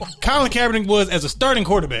than Colin Kaepernick was as a starting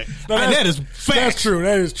quarterback. That is fact. That's true.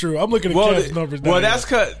 That is true. I'm looking at Cap's numbers. Well,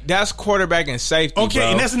 that's quarterback and safety. Okay, bro.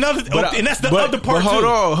 And that's another. And that's the other part. Hold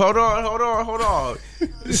on.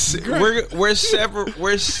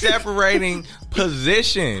 We're separating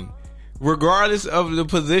position. Regardless of the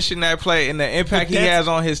position that play and the impact he has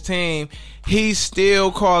on his team, he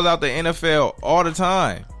still calls out the NFL all the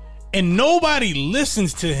time. And nobody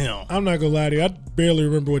listens to him. I'm not gonna lie to you. I barely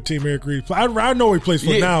remember what team Eric Reid played. I know he plays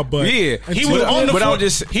for now, but he was on the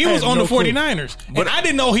 49ers. But I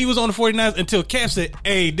didn't know he was on the 49ers until Cap said,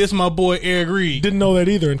 "Hey, this is my boy Eric Reid." Didn't know that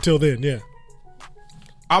either until then. Yeah.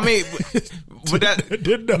 I mean, but that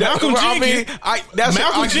didn't know. Malcolm Jenkins.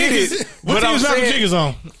 Malcolm Jenkins. What team is Malcolm Jenkins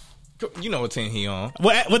on? You know what team he on.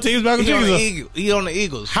 What team is Malcolm Jenkins on? He on the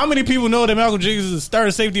Eagles. How many people know that Malcolm Jenkins is a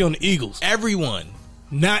starting safety on the Eagles? Everyone.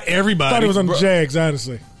 Not everybody. I thought it was on the Jags,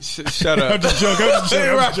 honestly. Shut up. I'm just joking.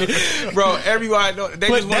 Bro, everybody know. They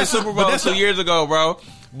just won the Super Bowl 2 years ago, bro.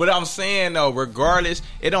 But I'm saying, though, regardless,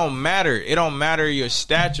 it don't matter. It don't matter your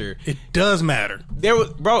stature. It does matter.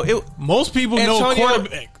 Most people know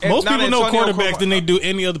quarterbacks. Most people know quarterbacks than they do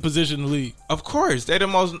any other position in the league. Of course. They're the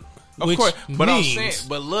most. Of course. But I'm saying,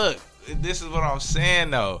 but look, this is what I'm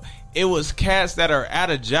saying, though. It was cats that are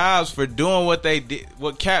out of jobs for doing what they did,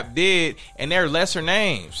 what Cap did, and they're lesser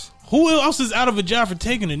names. Who else is out of a job for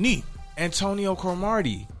taking a knee? Antonio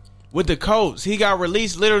Cromartie with the Colts. He got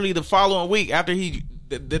released literally the following week after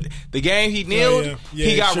the game he kneeled.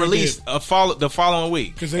 He got released the following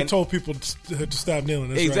week because they told people to stop kneeling.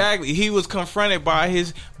 That's exactly. Right. He was confronted by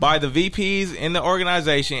the VPs in the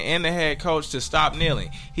organization and the head coach to stop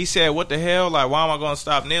kneeling. He said, "What the hell? Like, why am I going to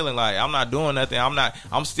stop kneeling? Like, I'm not doing nothing.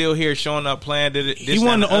 I'm still here showing up, playing." He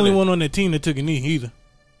wasn't the only one on the team that took a knee either.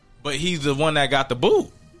 But he's the one that got the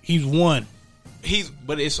boot. He's one.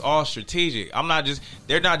 But it's all strategic.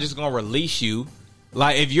 They're not just going to release you.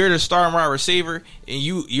 Like, if you're the starting wide receiver and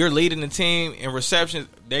you're leading the team in receptions,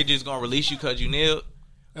 they just going to release you because you kneeled?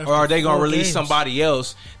 Or are they going to release somebody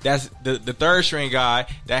else that's the third string guy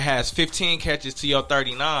that has 15 catches to your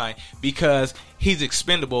 39 because he's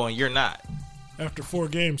expendable and you're not? After 4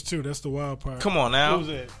 games, too. That's the wild part. Come on now. Who was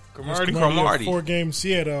that? Cromartie. 4 games.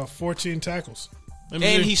 He had 14 tackles. And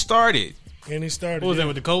he started. What was that,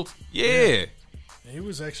 with the Colts? Yeah. He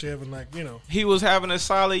was actually having he was having a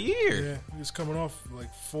solid year. Yeah, he was coming off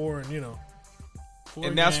 4 and 4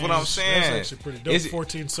 and that's games. What I'm saying. That's actually pretty dope.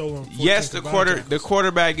 14 solo. 14 yes, the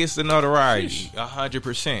quarterback gets the notoriety.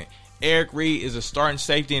 100%. Eric Reid is a starting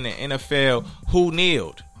safety in the NFL who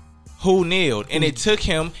kneeled, and it took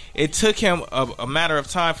him a matter of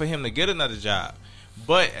time for him to get another job.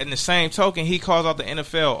 But in the same token, he calls out the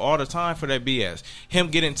NFL all the time for that BS. Him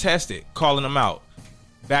getting tested, calling them out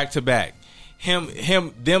back to back.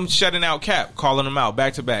 Them shutting out Cap, calling him out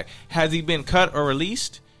back to back. Has he been cut or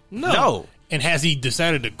released? No. And has he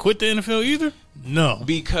decided to quit the NFL either? No.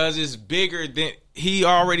 Because it's bigger than he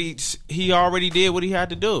already did what he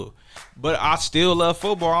had to do. But I still love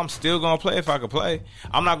football. I'm still gonna play if I can play.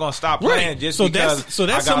 I'm not gonna stop playing just because that's I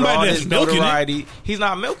got somebody all that's this milking notoriety. it. He's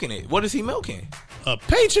not milking it. What is he milking? A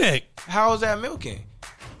paycheck. How is that milking?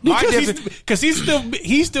 Because he still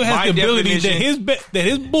has the ability that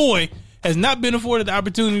his boy has not been afforded the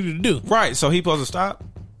opportunity to do. Right, so he's supposed to stop?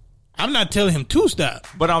 I'm not telling him to stop.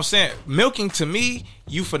 But I'm saying, milking to me,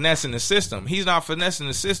 you finessing the system. He's not finessing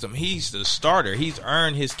the system. He's the starter. He's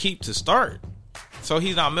earned his keep to start. So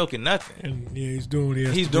he's not milking nothing. And he's doing what he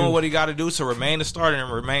has to do. He's doing what he got to do to remain a starter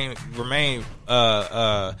and remain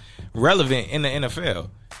relevant in the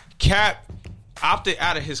NFL. Cap opted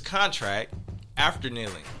out of his contract after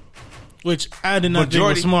kneeling. Which I did not think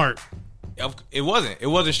was smart. It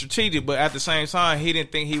wasn't strategic, but at the same time, he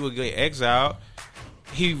didn't think he would get exiled.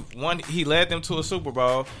 He led them to a Super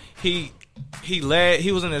Bowl. He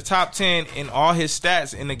was in the top 10 in all his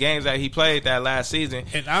stats in the games that he played that last season.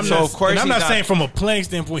 And I'm not saying from a playing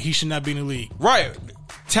standpoint he should not be in the league. Right.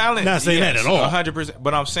 Talent. Not saying that at all. 100%.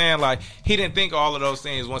 But I'm saying, like, he didn't think all of those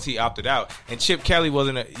things once he opted out. And Chip Kelly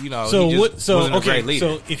wasn't a great leader.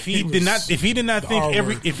 So if he did not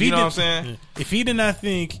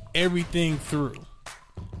think everything through,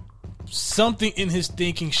 something in his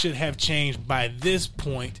thinking should have changed by this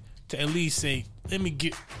point to at least say, let me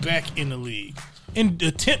get back in the league and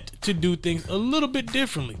attempt to do things a little bit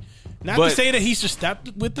differently. Not to say that he should stop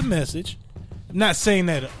with the message. I'm not saying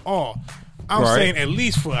that at all. I'm saying at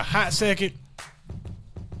least for a hot second,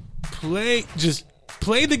 play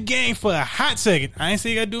the game for a hot second. I ain't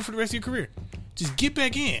saying you got to do it for the rest of your career. Just get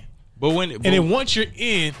back in. And then once you're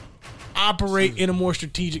in, operate in a more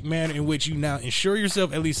strategic manner in which you now ensure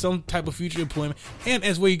yourself at least some type of future employment, and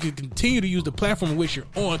as well you can continue to use the platform in which you're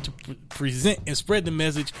on to present and spread the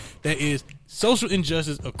message that is social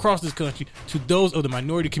injustice across this country to those of the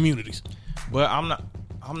minority communities. But I'm not,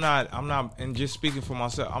 and just speaking for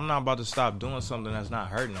myself, I'm not about to stop doing something that's not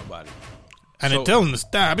hurting nobody. I didn't tell him to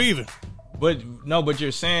stop either. But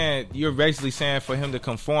you're basically saying for him to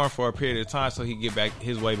conform for a period of time so he get back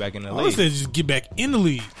his way back in the league. I said just get back in the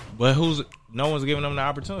league. But no one's giving him the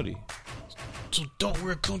opportunity. So don't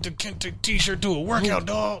wear a Kunta Kinte t-shirt to a workout,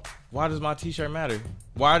 dog. Why does my t-shirt matter?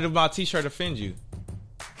 Why does my t-shirt offend you?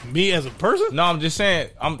 Me as a person? No, I'm just saying.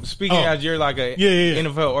 I'm speaking as you're like a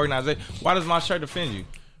NFL organization. Why does my shirt offend you?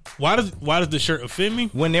 Why does the shirt offend me?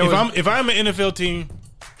 If I'm an NFL team,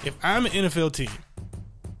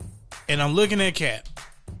 and I'm looking at Cap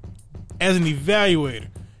as an evaluator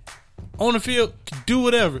on the field, do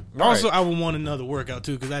whatever. Right. Also, I would want another workout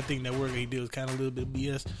too, because I think that workout he did was kind of a little bit of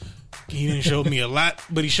BS. He didn't show me a lot,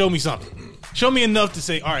 but he showed me something. Showed me enough to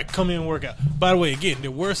say, all right, come in and work out. By the way, again,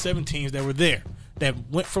 there were 7 teams that were there that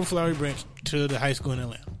went from Flowery Branch to the high school in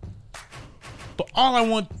Atlanta. But all I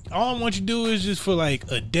want you to do is just for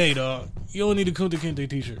like a day, dog. You don't need a Kunta Kinte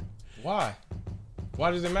t-shirt. Why?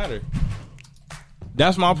 Why does it matter?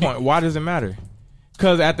 That's my point. Why does it matter?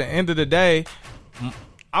 Because at the end of the day,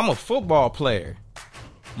 I'm a football player.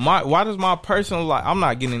 Why does my personal life? I'm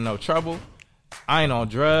not getting in no trouble. I ain't on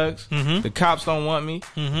drugs. Mm-hmm. The cops don't want me.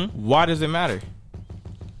 Mm-hmm. Why does it matter?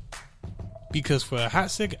 Because for a hot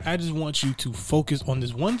second, I just want you to focus on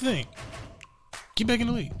this one thing. Get back in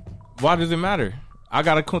the league. Why does it matter? I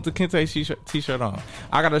got a Kunta Kinte t-shirt on.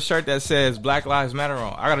 I got a shirt that says Black Lives Matter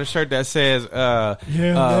on. I got a shirt that says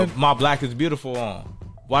My Black is Beautiful on.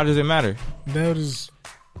 Why does it matter? That is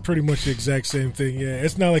pretty much the exact same thing. Yeah,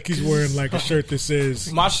 it's not like he's wearing like a shirt that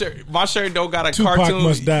says my shirt don't got a Tupac cartoon.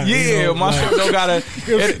 Must Die. Yeah, you know, my shirt don't got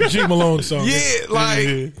a G Malone song. Yeah,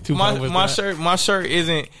 like my shirt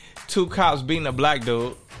isn't 2 cops beating a black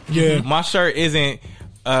dude. Yeah, my shirt isn't.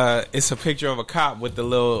 It's a picture of a cop with the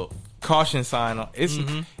little caution sign on.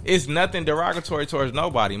 It's nothing derogatory towards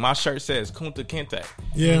nobody. My shirt says Kunta Kinte.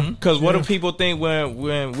 Yeah, because what do people think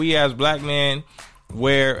when we as black men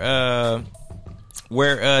wear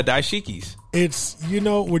dashikis? It's,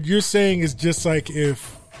 what you're saying is just like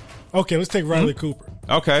if, okay, let's take Riley Cooper.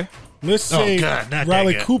 Okay, let's say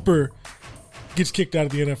Riley Cooper gets kicked out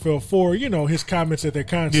of the NFL for his comments at their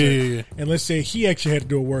concert, and let's say he actually had to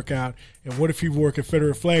do a workout, and what if he wore a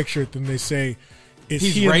Confederate flag shirt? Then they say, is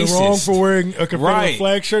he in the wrong for wearing a Confederate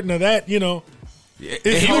flag shirt? Now that it's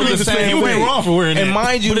literally the same way. Wrong for wearing and that.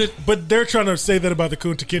 Mind you, but they're trying to say that about the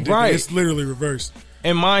Kunta Kinte. Right. It's literally reversed.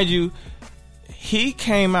 And mind you, he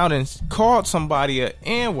came out and called somebody an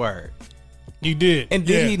N-word. You did. And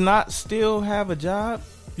did he not still have a job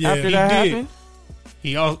after that happened?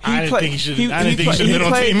 I didn't think he should have been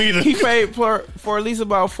on team either. He played for at least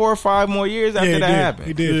about 4 or 5 more years after that happened.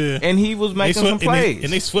 He did. And he was making some plays.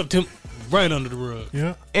 And they swept him right under the rug.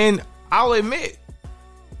 Yeah. And I'll admit,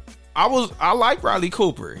 I like Riley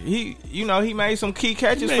Cooper. He made some key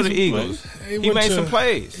catches for the Eagles. He made some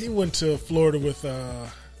plays. He went to Florida with your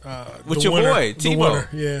boy Tebow.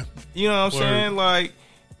 Yeah. You know what I'm saying? Like,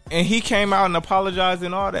 and he came out and apologized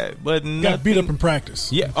and all that, but got beat up in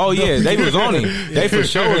practice. Yeah. Oh yeah, they was on him. They for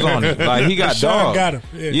sure was on him. Like, he got dogged. Got him.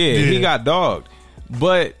 Yeah, he got dogged.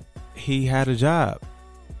 But he had a job.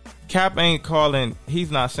 Cap ain't calling.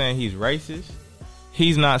 He's not saying he's racist.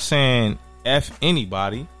 He's not saying F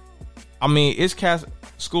anybody. I mean, it's Cap.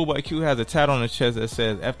 Schoolboy Q has a tat on his chest that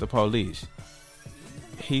says F the police.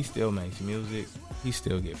 He still makes music. He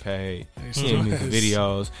still get paid. He in music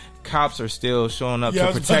videos. Cops are still showing up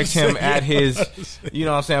to protect him at his, you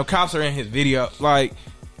know what I'm saying? Cops are in his video. Like,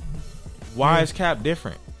 why is Cap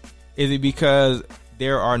different? Is it because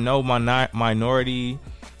there are no minority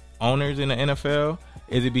owners in the NFL?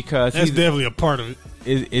 Is it because that's definitely a part of it?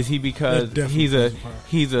 Is he because he's a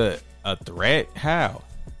threat? How?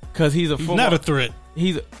 Because he's not a threat.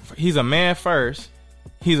 He's a man first.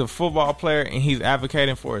 He's a football player and he's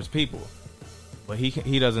advocating for his people. But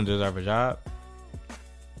he doesn't deserve a job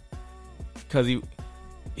because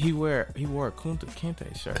he wore a Kunta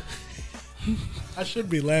Kinte shirt. I shouldn't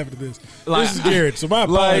be laughing at this. This is Garrett, so my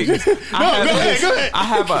apologies. Go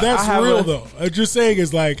ahead. That's real though. I'm just saying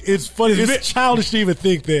is like it's funny. It's childish to even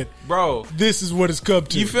think that, bro. This is what it's come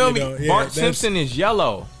to. You feel me? Bart Simpson is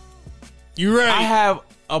yellow. You're right. I have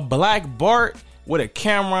a black Bart with a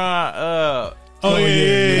Cameron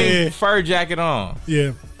pink fur jacket on.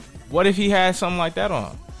 Yeah. What if he had something like that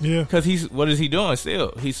on? Yeah. Because what is he doing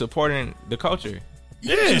still? He's supporting the culture.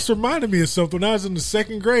 You just reminded me of something. When I was in the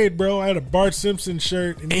second grade, bro, I had a Bart Simpson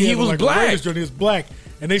shirt, and he was black. He was black,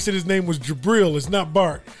 and they said his name was Jabril. It's not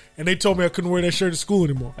Bart, and they told me I couldn't wear that shirt to school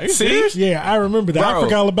anymore. Are you serious? Yeah, I remember that. Bro, I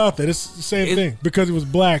forgot all about that. It's the same thing because he was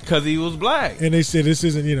black. Because he was black, and they said this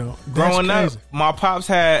isn't. Growing up, my pops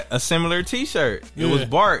had a similar T-shirt. It was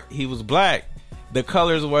Bart. He was black. The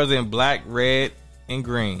colors was in black, red, and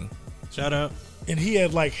green. Shout out. And he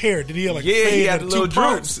had like hair. Did he have like he had little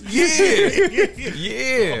droops.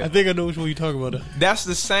 Yeah. I think I know which one you're talking about. That's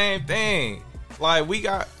the same thing. Like we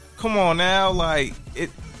got, come on now, like it.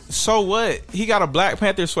 So what? He got a Black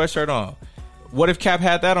Panther sweatshirt on. What if Cap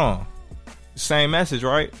had that on? Same message,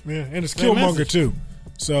 right? Yeah, and it's Killmonger too.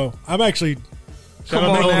 So I'm actually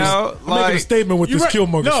I'm making a statement with this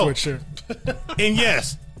Killmonger sweatshirt. And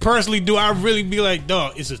yes, personally, do I really be like,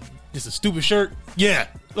 dog? It's a stupid shirt. Yeah,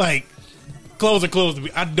 like. Clothes are clothes to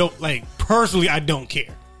me. I don't like personally. I don't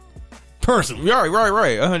care. Personally, right,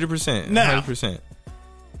 100%. Now, 100%.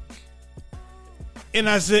 And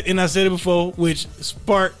I said it before, which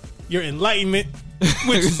sparked your enlightenment,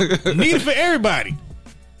 which is needed for everybody.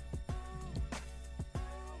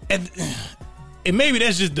 And maybe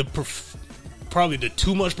that's just probably the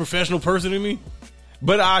too much professional person in me.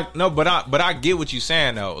 But I get what you're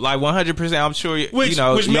saying though. Like 100%, I'm sure which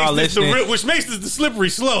y'all makes listening. which makes this the slippery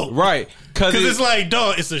slope, right? Because it's like,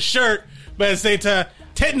 dog, it's a shirt, but at the same time,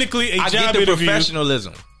 technically a I job get the interview,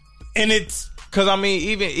 professionalism, and it's because I mean,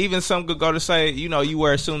 even some could go to say, you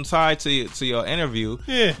wear a suit and tie to your interview,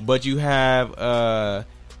 yeah, but you have a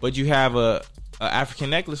African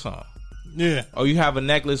necklace on, yeah, or you have a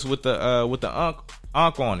necklace with the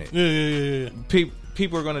ankh on it, yeah.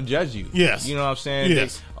 People are gonna judge you. Yes. You know what I'm saying?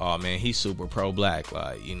 Yes. Oh man, he's super pro black.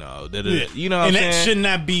 Like, you know what and I'm saying? That should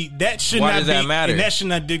not be. Why does that matter? And that should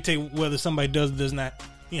not dictate whether somebody does not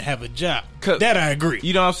have a job. That I agree.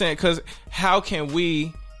 You know what I'm saying? Because how can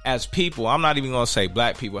we as people? I'm not even gonna say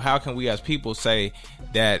black people. How can we as people say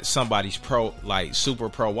that somebody's super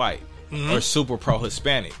pro white or super pro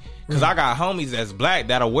Hispanic? Because I got homies that's black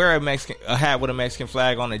that'll wear a hat with a Mexican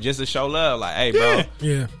flag on it just to show love. Like, hey, bro.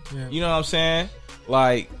 Yeah. You know what I'm saying?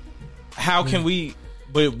 Like, how can we?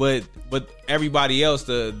 But everybody else,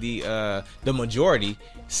 the majority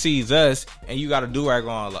sees us, and you got a do-rag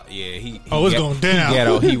on. Like, yeah, it's going down. He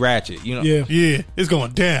ghetto, he ratchet. You know, yeah, it's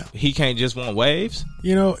going down. He can't just want waves.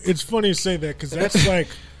 You know, it's funny to say that because that's like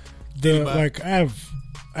I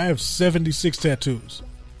have 76 tattoos.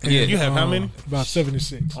 And you have how many? About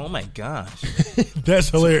 76. Oh my gosh, that's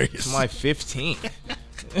hilarious. It's my 15.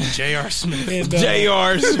 J.R. Smith. And,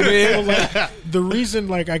 J.R. Smith. The reason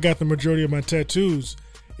I got the majority of my tattoos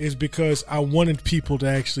is because I wanted people to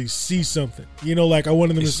actually see something. I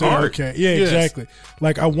wanted them to say, art. okay. Yeah, yes. Exactly.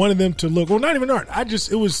 Like I wanted them to look, well, not even art.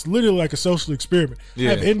 It was literally like a social experiment.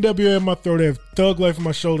 Yeah. I have NWA in my throat. I have Thug Life in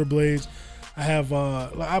my shoulder blades. I have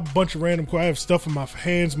a bunch of random, I have stuff in my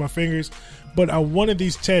hands, my fingers. But I wanted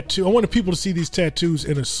these tattoos. I wanted people to see these tattoos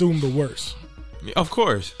and assume the worst. Of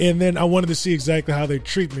course. And then I wanted to see exactly how they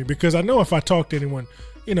treat me because I know if I talk to anyone,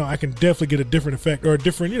 I can definitely get a different effect or a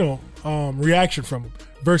different, reaction from them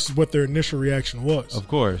versus what their initial reaction was. Of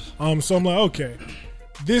course. So I'm like, okay,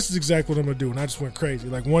 this is exactly what I'm going to do. And I just went crazy.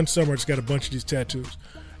 Like one summer, I just got a bunch of these tattoos.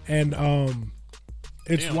 And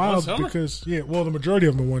it's wild because, the majority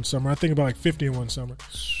of them in one summer. I think about 50 in one summer.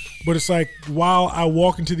 But it's like while I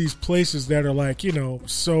walk into these places that are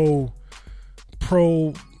so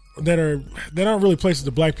pro, that aren't really places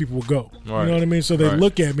that black people will go. Right. You know what I mean? So they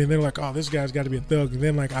look at me and they're like, oh, this guy's got to be a thug. And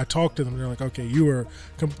then I talk to them and they're like, okay, you are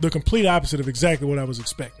the complete opposite of exactly what I was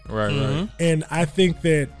expecting. Right. And I think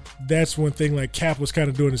that's one thing Cap was kind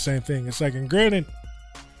of doing the same thing. It's like, and granted,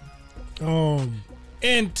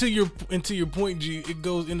 and to your point, G, it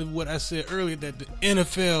goes into what I said earlier that the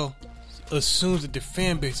NFL assumes that their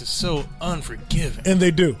fan base is so unforgiving. And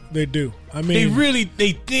they do. I mean,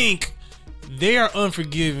 they think they are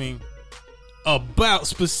unforgiving about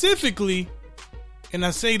specifically, and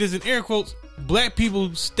I say this in air quotes, black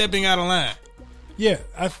people stepping out of line. Yeah,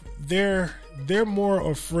 they're more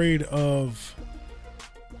afraid of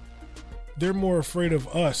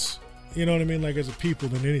us. You know what I mean? Like as a people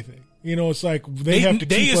than anything. It's like they have to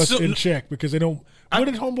keep us in check because they don't. What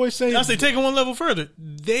did Homeboy say? I say take it one level further.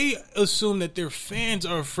 They assume that their fans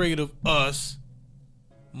are afraid of us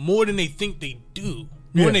more than they think they do,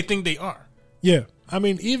 more than they think they are. Yeah, I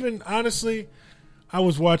mean, even honestly, I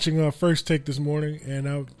was watching First Take this morning,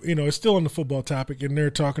 and it's still on the football topic, and they're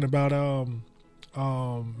talking about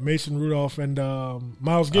Mason Rudolph and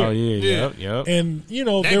Myles Garrett. Oh yeah. And they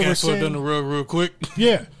were saying on the rug real quick.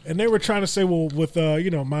 Yeah, and they were trying to say, well, with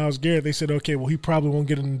Myles Garrett, they said, okay, well, he probably won't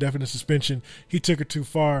get an indefinite suspension. He took it too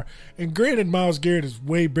far. And granted, Myles Garrett is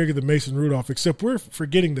way bigger than Mason Rudolph, except we're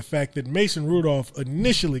forgetting the fact that Mason Rudolph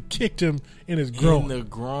initially kicked him in his groin. In the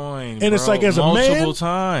groin, and it's like, as a man, multiple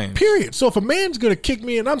times. Period. So if a man's going to kick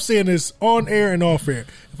me, and I'm saying this on air and off air,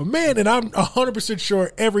 if a man, and I'm 100%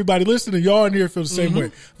 sure everybody listening, y'all in here feel the same way.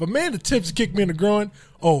 If a man attempts to kick me in the groin,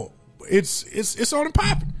 it's on and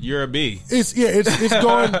popping. You're a B. It's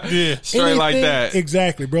going straight like that.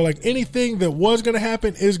 Exactly, bro. Like anything that was going to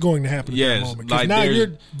happen is going to happen. Yes, at that moment. 'Cause like now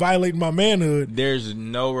you're violating my manhood. There's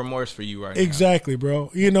no remorse for you right now. Exactly, bro.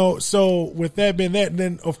 So with that being that, and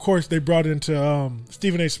then of course they brought into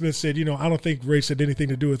Stephen A. Smith said, I don't think race had anything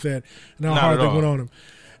to do with that, and how hard they went on him.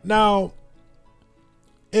 Now,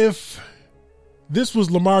 if this was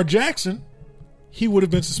Lamar Jackson, he would have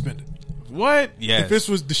been suspended. What? Yes. If this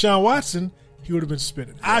was Deshaun Watson, he would have been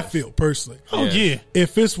suspended. Yes. I feel personally. Oh yeah.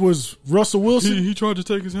 If this was Russell Wilson, he tried to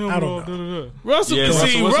take his helmet off. Russell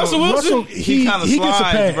Wilson, he kind of gets a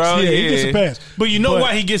pass, bro. Yeah, he gets a pass. But you know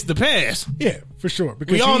why he gets the pass? Yeah, for sure.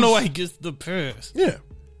 Because we all know why he gets the pass. Yeah.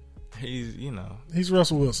 He's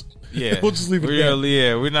Russell Wilson. Yeah. We'll just leave it there.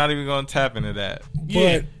 Yeah, we're not even going to tap into that.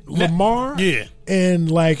 But Lamar and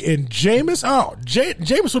Jameis,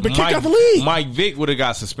 Jameis would have been kicked out the league. Mike Vick would have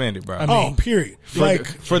got suspended, bro. Period.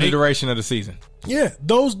 For the duration of the season. Yeah,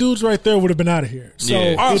 those dudes right there would have been out of here.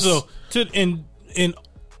 So also, in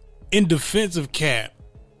defense of Cap,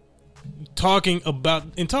 talking to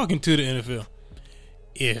the NFL,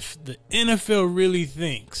 if the NFL really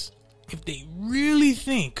thinks,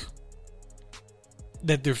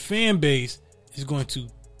 that their fan base is going to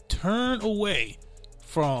turn away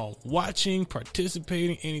from watching,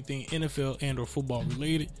 participating, anything NFL and or football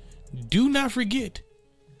related, do not forget,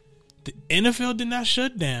 the NFL did not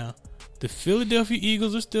shut down. The Philadelphia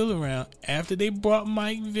Eagles are still around after they brought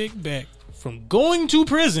Mike Vick back from going to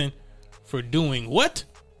prison for doing what?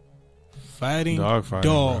 Fighting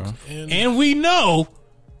dogs. And we know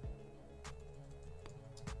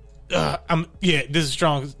this is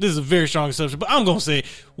strong. This is a very strong assumption, but I'm gonna say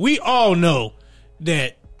we all know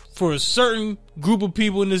that for a certain group of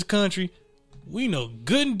people in this country, we know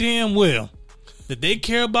good and damn well that they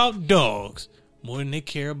care about dogs more than they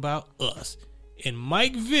care about us. And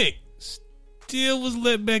Mike Vick still was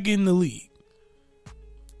let back in the league.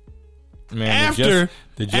 Man, after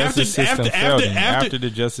the justice system failed him. After the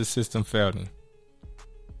justice system failed him.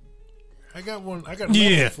 I got another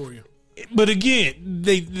one for you. But again,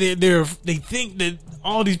 they think that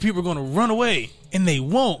all these people are going to run away, and they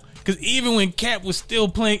won't. Because even when Cap was still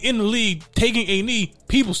playing in the league, taking a knee,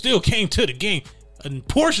 people still came to the game. A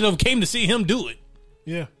portion of them came to see him do it.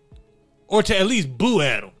 Yeah. Or to at least boo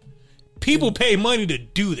at him. People pay money to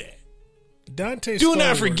do that. Do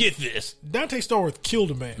not forget this. Dante Starworth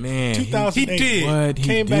killed a man. Man, 2008. He did.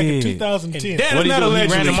 Came back in 2010. And that is not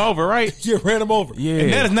allegedly. He ran him over, right? Yeah, ran him over. Yeah.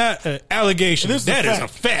 And that is not an allegation. That is a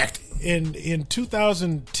fact. In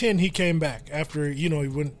 2010, he came back after he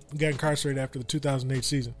got incarcerated after the 2008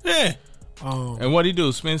 season. Yeah. And what did he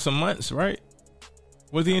do? Spend some months, right?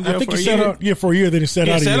 Was he in jail for a year? For a year. Then he sat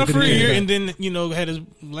out. Sat out for a year, and then had his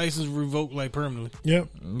license revoked permanently. Yep.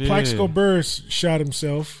 Yeah. Plaxico Burress shot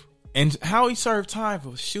himself. And how he served time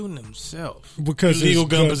for shooting himself? Because illegal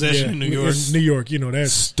gun possession in New York. In New York,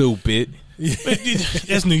 that's stupid.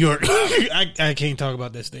 That's New York. I can't talk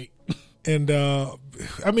about that state. And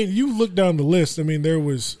you look down the list. There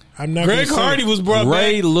was. I'm not. Greg Hardy was brought back.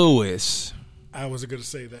 Ray Lewis. I wasn't going to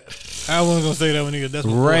say that. I wasn't going to say that one either. That's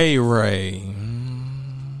Ray.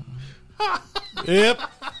 Yep,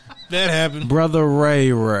 that happened. Brother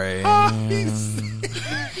Ray.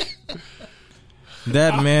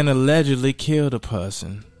 That man allegedly killed a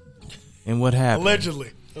person. And what happened?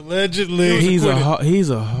 Allegedly. He's a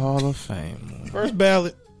Hall of Fame. First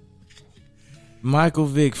ballot. Michael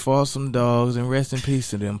Vick fought some dogs, and rest in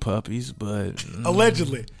peace to them puppies, but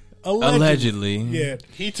allegedly. Yeah.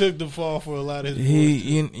 He took the fall for a lot of his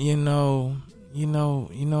you know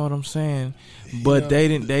what I'm saying? But they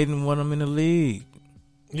didn't want him in the league.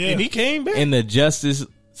 Yeah. And he came back. And the justice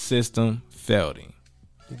system failed him.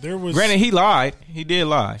 Granted, he lied. He did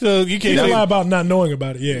lie. So you can't lie about not knowing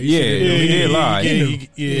about it. He did lie. He knew.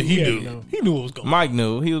 He knew what was going on. Mike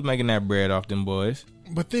knew. He was making that bread off them boys.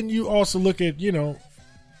 But then you also look at, a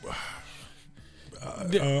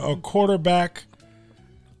quarterback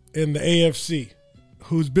in the AFC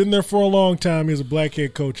who's been there for a long time. He's a black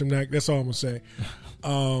head coach. That's all I'm gonna say.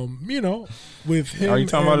 With him. Are you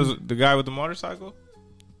talking about the guy with the motorcycle?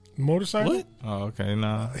 motorcycle. What? Oh, okay,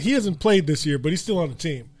 nah. He hasn't played this year, but he's still on the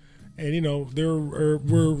team. And, you know, there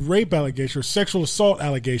were rape allegations or sexual assault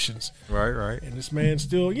allegations. Right. And this man's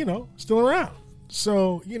still, you know, still around.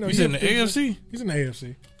 So, you know. He's in the AFC? He's in the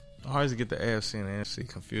AFC. I always get the AFC and the NFC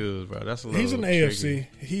confused, bro. That's a little He's in the tricky.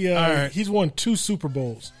 AFC. He's won 2 Super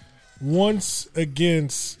Bowls. Once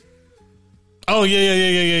against... Oh,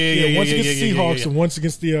 yeah. Once against the Seahawks and once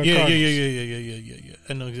against the Cardinals. Yeah.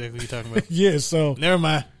 I know exactly what you're talking about. Yeah, so... Never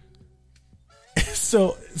mind.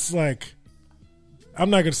 So, it's like... I'm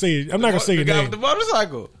not gonna say your guy name. with the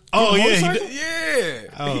motorcycle. Oh,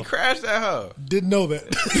 yeah. He crashed that hoe. Didn't know that.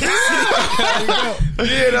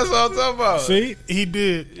 Yeah, that's what I'm talking about. See? He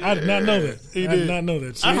did. I did not know that. He I did did. not know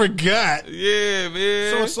that. See? I forgot. Yeah,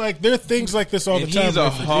 man. So it's like there are things like this all the and time. he's that I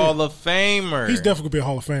a forget. Hall of Famer. He's definitely gonna be a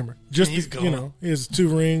Hall of Famer. Just He's you going. know, he has 2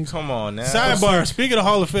 rings. Come on now. Sidebar. Speaking of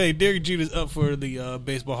Hall of Fame, Derek Jeter's up for the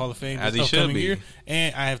Baseball Hall of Fame As this he should upcoming be. year,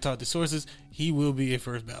 and I have talked to sources. He will be a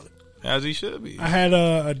first ballot. As he should be. I had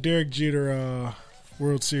a Derek Jeter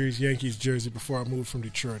World Series Yankees jersey before I moved from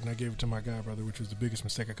Detroit, and I gave it to my god brother, which was the biggest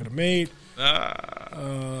mistake I could have made.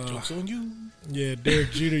 Jokes on you. Yeah, Derek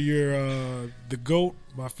Jeter, you're the GOAT.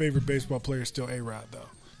 My favorite baseball player is still A-Rod, though.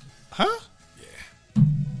 Huh?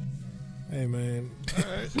 Hey, man.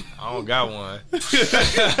 I don't got one.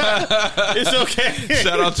 It's okay.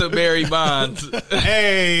 Shout out to Barry Bonds.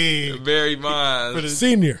 Hey. Barry Bonds.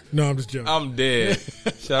 Senior. No, I'm just joking. I'm dead.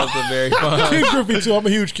 Shout out to Barry Bonds. Ken Griffey, too. I'm a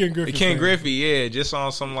huge Ken Griffey Ken fan. Griffey, yeah, just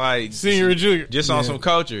on some like Senior or junior? just on some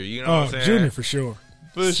culture. You know Oh, what I'm saying? junior for sure.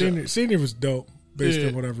 For Senior was dope based Yeah.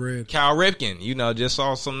 on what I've read. Cal Ripken, you know, just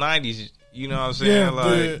on some 90s. You know what I'm saying? Yeah,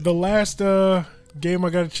 like the last game I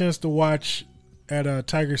got a chance to watch at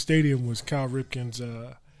Tiger Stadium was Cal Ripken's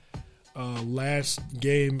last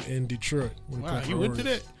game in Detroit. When he Wow, played for you went to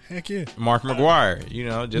Orioles. that? Heck yeah. Mark McGuire, you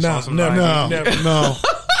know, just on some 90s. No, Never. no.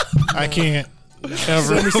 I can't.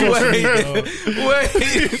 Ever. Wait,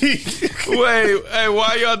 hey,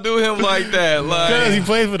 why y'all do him like that? Because he Like,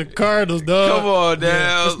 plays for the Cardinals, dog. come on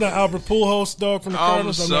now. It's not Albert Pujols, dog, from the I'm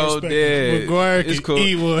Cardinals. I'm not so expecting dead. McGuire It's can cool.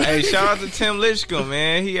 eat one. Hey, shout out to Tim Lincecum,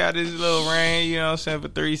 man. He had his little reign, you know what I'm saying, for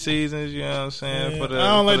 3 seasons, you know what I'm saying, Yeah. for the I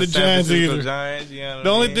don't for like the San Giants Francisco either. Giants, you know what The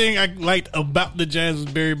I only mean? thing I liked about the Giants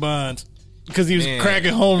was Barry Bonds. Because he was Man,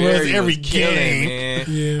 cracking home runs Barry every was killing, game. man.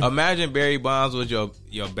 Yeah. Imagine Barry Bonds was your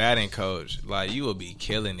batting coach. Like, you would be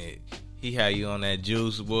killing it. He had you on that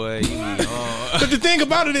juice, boy. You be on. But the thing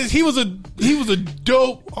about it is, he was a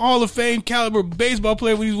dope Hall of Fame caliber baseball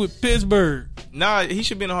player when he was with Pittsburgh. Nah, he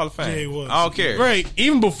should be in the Hall of Fame. Yeah, he was. I don't care. Right.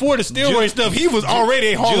 Even before the steroid stuff, he was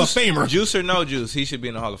already a Hall of Famer. Juice or no juice, he should be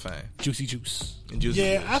in the Hall of Fame. Juicy juice. And juice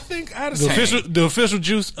Yeah, is I think I'd The official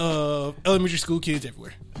juice of elementary school kids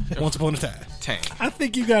everywhere. Once upon a time. tank. I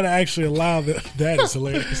think you got to actually allow that. That is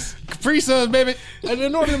hilarious. Capri Suns, baby. And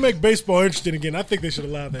in order to make baseball interesting again, I think they should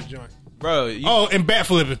allow that joint. Bro, you, Oh, and bat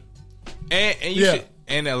flipping. and you Yeah. should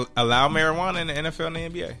and allow marijuana in the NFL and the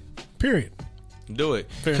NBA. Period. Do it.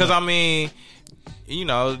 Fair Because, enough. I mean, you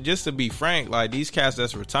know, just to be frank, like, these cats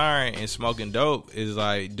that's retiring and smoking dope is,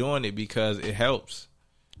 like, doing it because it helps.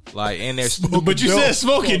 Like, and they're... But you said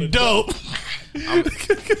smoking dope.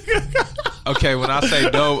 Okay, when I say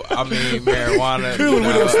dope, I mean marijuana. Clearly, you we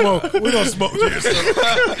know. don't smoke. We don't smoke.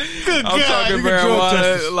 Good I'm God. talking you can drug test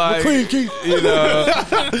us. marijuana, like, We're clean, Keith. you know,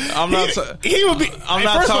 I'm not... He would be. I'm hey,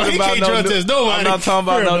 not first of all, talking he about can't no. drug test nobody. I'm not talking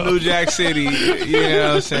about Fair no enough. New Jack City. You know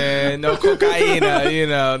what I'm saying? No cocaine. You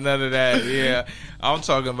know, none of that. Yeah, I'm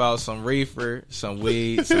talking about some reefer, some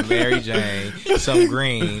weed, some Mary Jane, some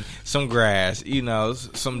green, some grass. You know,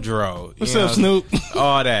 some dro. What's you know, up, Snoop?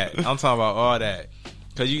 All that. I'm talking about all that.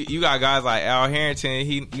 Cause you got guys like Al Harrington.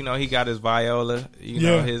 He got his viola. You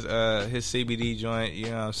know, his CBD joint. You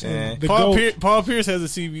know what I'm saying? The Paul, GOAT, Paul Pierce has a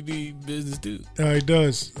CBD business too. he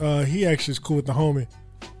does. He actually is cool with the homie.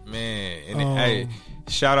 Man, and hey,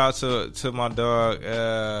 shout out to my dog.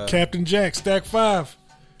 Captain Jack, Stack 5.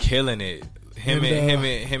 Killing it. Him and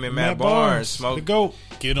Matt The Barnes smoke. GOAT.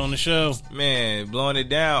 Get on the show. Man, blowing it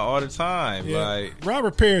down all the time. Yeah. Like,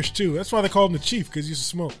 Robert Parrish, too. That's why they call him the Chief, because he used to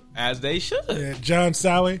smoke. as they should. Yeah, John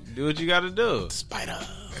Sally. Do what you got to do. Spider.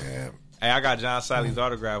 Yeah. Hey, I got John Sally's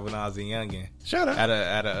autograph when I was a youngin. Shout out.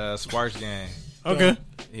 At a Sparks game. Okay.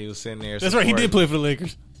 He was sitting there. That's right. He did supporting. play for the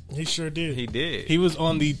Lakers. He sure did. He did. He was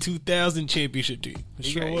on the 2000 championship team. He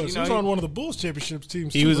sure you was. know, he was he- on one of the Bulls championship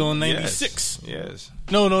teams, He too, was wasn't on Yes. 96. Yes.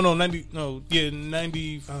 No,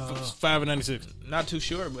 95 and 96. Not too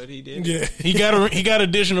sure, but he did. Yeah. He got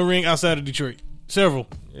additional ring outside of Detroit. Several.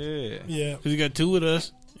 Yeah. Yeah. Because he got 2 with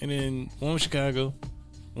us, and then 1 with Chicago,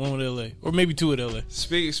 1 with LA, or maybe 2 with LA.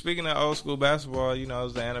 Speaking of old school basketball, you know, it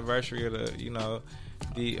was the anniversary of the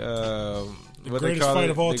The greatest fight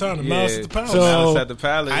of all time, the Malice at the Palace. So, Malice at the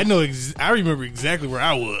Palace. I know. I remember exactly where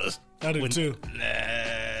I was. I did too.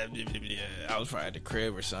 I was probably at the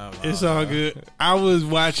crib or something. It's all good. I was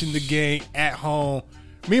watching the game at home.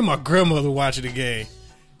 Me and my grandmother watching the game,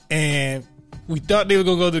 and we thought they were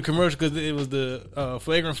gonna go to the commercial because it was the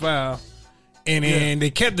flagrant foul, and then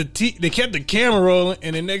they kept the camera rolling,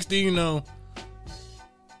 and the next thing you know,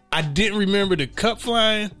 I didn't remember the cup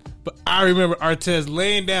flying, but I remember Artest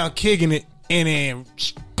laying down, kicking it, and then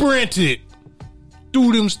sprinted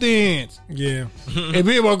through them stands. Yeah. And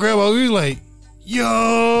me and my grandma, we was like,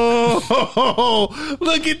 yo,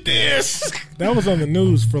 look at this. That was on the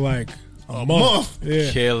news for like a month.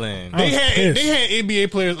 Yeah. Killing. They had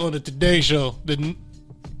NBA players on the Today Show.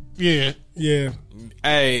 Yeah.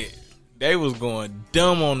 Hey, they was going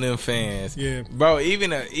dumb on them fans. Yeah. Bro,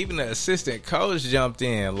 even the assistant coach jumped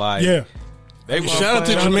in. Like, yeah. Shout out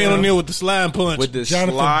to Jermaine O'Neal with the sliding punch. With the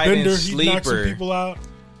Jonathan sliding Bender, sleeper. He knocked some people out.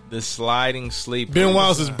 The sliding sleeper. Ben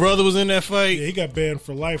Wallace's brother was in that fight. Yeah, he got banned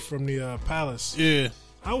for life from the Palace. Yeah.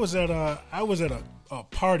 I was at a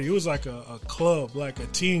party. It was like a club, like a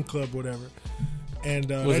teen club, whatever. And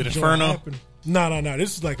was it Inferno? No.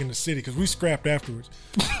 This is like in the city because we scrapped afterwards.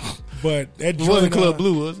 But that it wasn't Club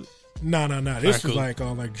Blue, was it? No. This was like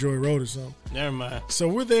on like Joy Road or something. Never mind. So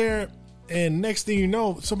we're there, and next thing you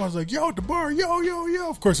know, somebody's like, "Yo, at the bar, yo."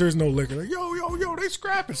 Of course, there's no liquor. Like, yo, they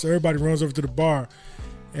scrapping. So everybody runs over to the bar,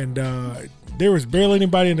 and there was barely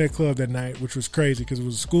anybody in that club that night, which was crazy because it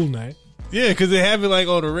was a school night. Yeah, because it happened like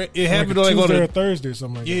on the Tuesday or Thursday or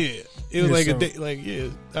something like that. Yeah, it was like a day. Like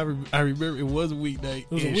I remember it was a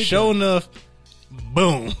weeknight. Sure enough,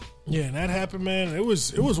 boom. Yeah, and that happened, man. It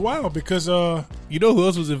was wild because you know who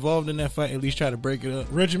else was involved in that fight? At least try to break it up.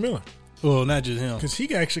 Reggie Miller. Well, not just him, because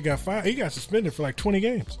he actually got fired. He got suspended for like 20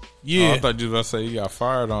 games. Yeah, I thought you were about to say he got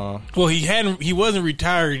fired on. Well, he wasn't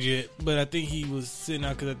retired yet, but I think he was sitting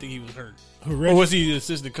out because I think he was hurt. Who, or was he the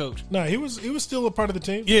assistant coach? No, he was still a part of the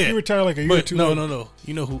team. Yeah, he retired like a year or two. No.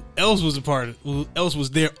 You know who else was a part of? Who else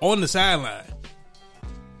was there on the sideline?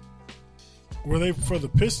 Were they for the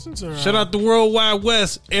Pistons? Or shout out the World Wide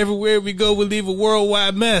West. Everywhere we go, we leave a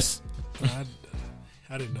worldwide mess. I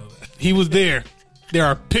didn't know that. He was there. There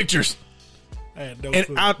are pictures. I had no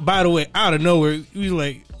clue. By the way, out of nowhere, we was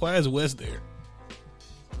like, why is West there?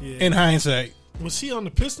 Yeah. In hindsight. Was he on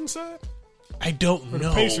the Pistons side? I don't know.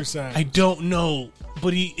 The Pacers side? I don't know.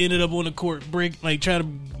 But he ended up on the court trying to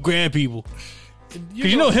grab people.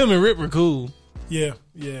 Because you know him and Rip were cool. Yeah.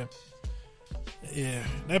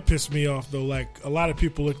 That pissed me off though. Like a lot of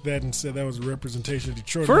people looked at that and said that was a representation of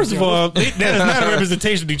Detroit. First of all, that is not a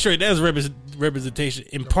representation of Detroit. That is representation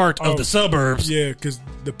in part of the suburbs. Yeah, because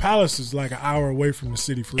the Palace is like an hour away from the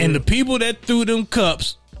city. And the people that threw them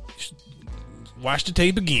cups, watch the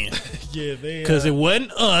tape again. Yeah, because it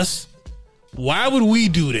wasn't us. Why would we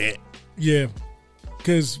do that? Yeah,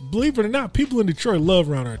 because believe it or not, people in Detroit love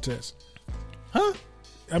Ron Artest. Huh?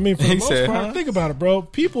 I mean, for the most part, think about it, bro.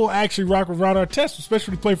 People actually rock with Ron Artest,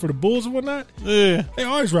 especially when he played for the Bulls and whatnot. Yeah. They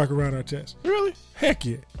always rock with Ron Artest. Really? Heck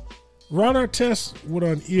yeah. Ron Artest went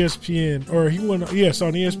on ESPN, or he went, on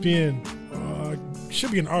ESPN,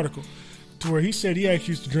 should be an article, to where he said he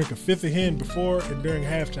actually used to drink a fifth of hen before and during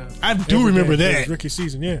halftime. I do remember that. His rookie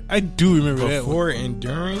season, yeah. I do remember that. Before and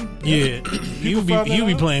during? Yeah. he would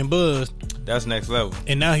be playing Buzz. That's next level.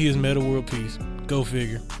 And now he is Meta World Peace. Go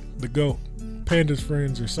figure. The GOAT. Panda's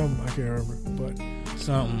friends or something, I can't remember, but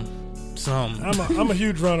something. I'm a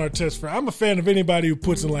huge Ron Artest fan. I'm a fan of anybody who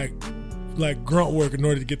puts in like grunt work in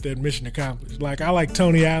order to get that mission accomplished. Like I like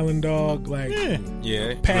Tony Allen, dog. Like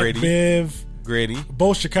yeah, Pat Gritty. Bev, Gritty.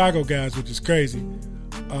 Both Chicago guys, which is crazy.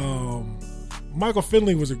 Michael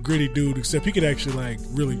Finley was a gritty dude, except he could actually like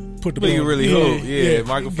really put the ball. He really hoop. Yeah,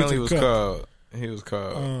 Michael Finley was cold. He was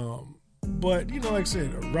cold. But, you know, like I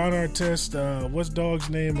said, Ron Artest, what's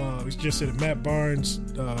dog's name? He just said Matt Barnes,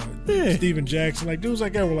 Steven Jackson. Like, dudes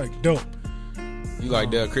like that were, like, dope. You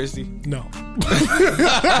like Doug Christie? No.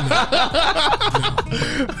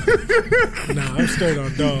 Nah, I'm straight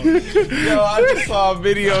on dog. Yo, I just saw a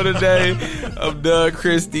video today of Doug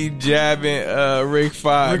Christie jabbing Rick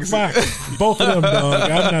Fox. Rick Fox. Both of them,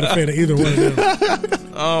 dog. I'm not a fan of either one of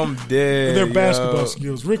them. I'm dead. Their basketball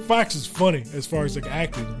skills. Rick Fox is funny as far as like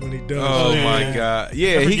acting when he does. Oh my god!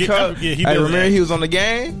 Yeah, he remember he was on the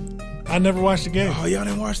game. I never watched the game. Oh, y'all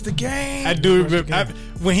didn't watch the game? I do remember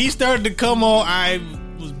when he started to come on. I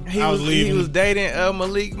was leaving. He was dating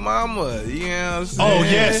Malik Mama. You know what I'm saying? Oh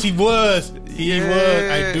yes, he was. He was.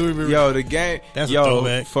 I do remember. Yo, the game. That's a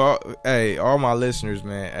throwback. Hey, all my listeners,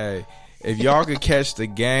 man. Hey, if y'all could catch the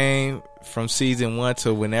game from season 1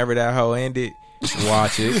 to whenever that hoe ended,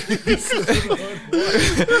 Watch it.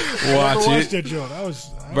 Watch that joint.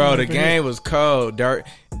 Bro, the game was cold.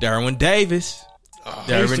 Derwin Davis.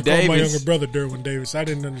 I used to call my younger brother Derwin Davis. I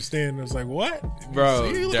didn't understand. I was like, what?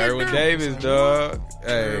 Bro, Derwin Davis, dog.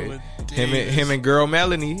 Hey, him and girl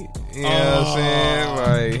Melanie. You know what I'm saying?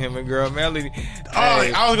 Like, him and girl Melanie.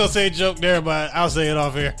 Hey, I was going to say a joke there, but I'll say it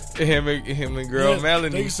off here. Him and girl Melanie.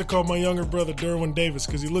 They used to call my younger brother Derwin Davis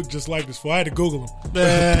because he looked just like this fool. I had to Google him.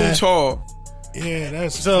 Pooch Hall. Yeah,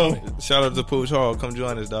 that's so funny. Shout out to Pooch Hall. Come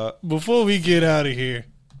join us, dog. Before we get out of here,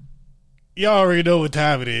 y'all already know what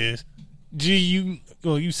time it is. G, you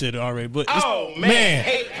said it already, but man.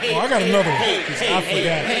 I got another one because I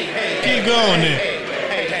forgot. Keep going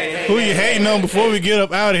then. Who you hating on before we get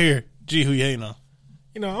up out of here? G, who you hating on?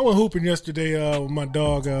 You know, I went hooping yesterday with my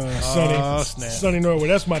dog, Sonny. Sonny Norway.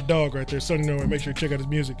 That's my dog right there, Sonny Norway. Make sure you check out his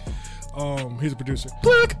music. He's a producer.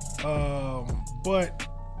 But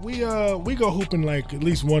we go hooping like at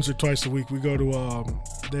least once or twice a week. We go to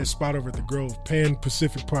that spot over at the Grove, Pan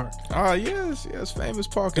Pacific Park. Oh, yes, famous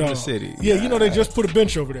park in the city. Yeah, you know, they just put a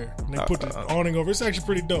bench over there. And they put the awning over. It's actually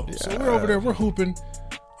pretty dope. Yeah. So we're over there, we're hooping.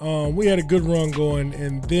 We had a good run going,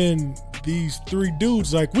 and then these three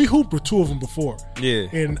dudes, like, we hooped with two of them before. Yeah.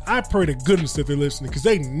 And I pray to goodness that they're listening, because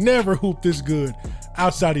they never hooped this good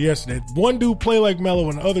outside of yesterday. One dude played like Mello,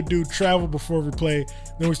 and the other dude traveled before we played.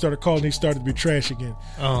 Then we started calling, he started to be trash again.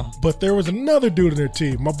 But there was another dude in their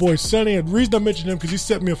team, my boy Sonny, and the reason I mentioned him, because he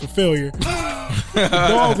set me up for failure. The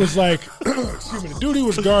dog was like, excuse me, the dude he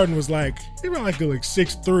was guarding was like, he ran like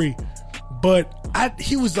 6'3", but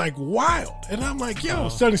he was like wild. And I'm like, yo,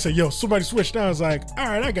 Sonny said, yo, somebody switched down. I was like, all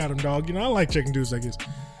right, I got him, dog. You know, I like checking dudes like this.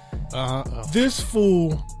 This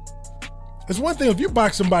fool, it's one thing if you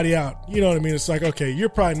box somebody out, you know what I mean? It's like, okay, you're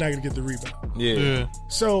probably not going to get the rebound. Yeah.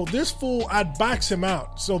 So this fool, I'd box him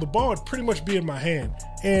out. So the ball would pretty much be in my hand.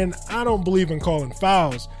 And I don't believe in calling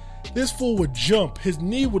fouls. This fool would jump. His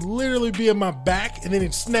knee would literally be in my back, and then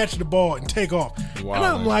he'd snatch the ball and take off. Wow. And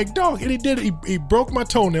I'm like, dog. And he did it. He broke my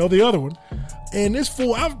toenail, the other one. And this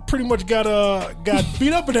fool, I pretty much got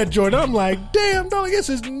beat up in that joint. I'm like, damn, dog, this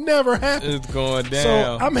has never happened. It's going down.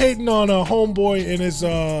 So I'm hating on a homeboy and his.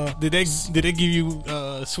 Did they give you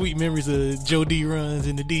sweet memories of Joe D runs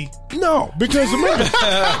in the D? No, because remember,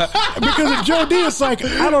 because of Joe D, it's like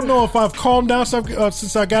I don't know if I've calmed down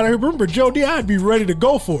since I got here. Remember, Joe D, I'd be ready to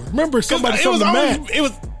go for it. Remember, somebody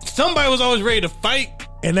somebody was always ready to fight,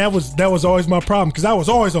 and that was always my problem because I was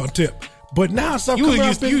always on tip. But now stuff you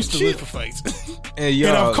used to live for fights. And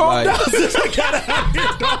I've calmed down since I got out here,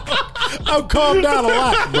 dog. I've calmed down a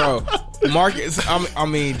lot. Bro, Marcus,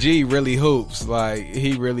 G really hoops. Like,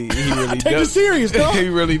 he really Take does. it serious, dog. He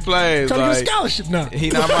really plays. Trying like, to get a scholarship now.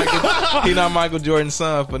 He not Michael Jordan's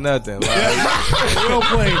son for nothing. Like, well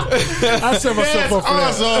played. I set myself up for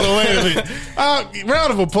that. Awesome. Wait a minute.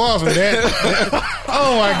 Round of applause for that.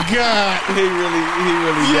 Oh, my God. He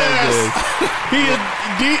really does this.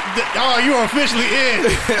 You are officially in.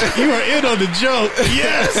 You are in on the joke.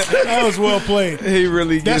 Yes. That was well played. He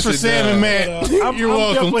really gets That's for Sam and Matt. You're welcome.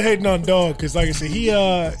 I'm definitely hating on Dog because, like I said,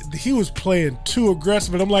 he was playing too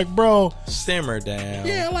aggressive, and I'm like, bro, simmer down.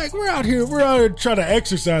 Yeah, like we're out here trying to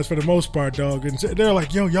exercise for the most part, dog. And they're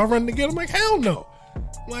like, yo, y'all running together? I'm like, hell no.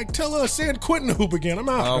 I'm like, tell us San Quentin to hoop again. I'm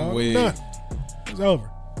out. I'm done. It's over.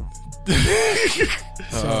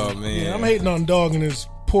 Oh man, yeah, I'm hating on Dog and his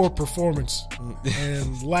poor performance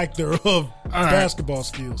and lack thereof basketball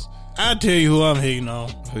skills. I'll tell you who I'm hating on.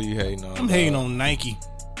 Who you hating on? I'm hating on Nike.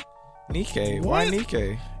 Nikkei. Why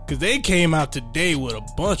Nikkei? Because they came out today with a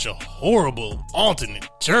bunch of horrible alternate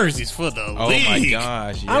jerseys for the league. Oh my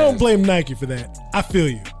gosh! Yes. I don't blame Nike for that. I feel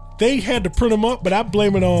you. They had to print them up, but I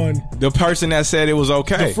blame it on the person that said it was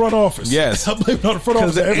okay. The front office. Yes. I blame it on the front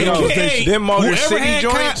office. Them Motor City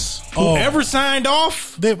joints. Whoever signed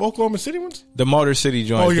off. They have Oklahoma City ones? The Motor City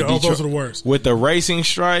joints. Oh, yeah. Those are the worst. With the racing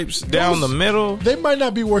stripes down the middle. They might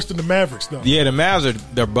not be worse than the Mavericks, though. Yeah, the Mavs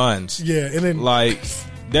they're buns. Yeah, and then. Like,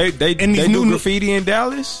 they do graffiti in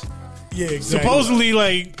Dallas? Yeah, exactly. Supposedly,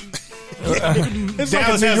 like,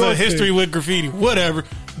 Dallas has a history with graffiti. Whatever.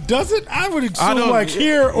 Does it? I would assume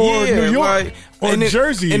here or New York or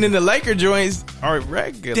Jersey. And then the Laker joints are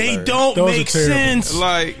regular. They don't make sense.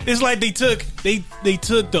 Like, it's like they took the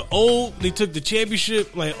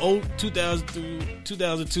championship, like old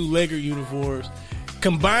 2002 Laker uniforms,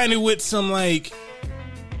 combined it with some like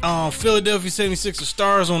Philadelphia 76ers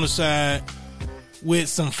stars on the side with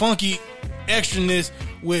some funky extraness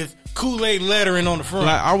with Kool-Aid lettering on the front.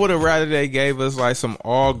 Like, I would have rather they gave us like some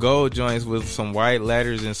all gold joints with some white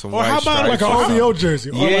letters and some Or white how about stripes. like an OVO jersey?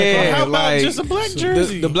 Or Yeah, how about like, just a black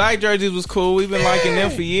jersey? The black jerseys was cool. We've been liking them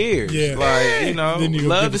for years. Yeah. Like, you know, Then you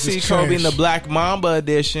love give to us this see Kobe in trash. the Black Mamba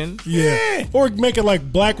edition. Yeah. Or make it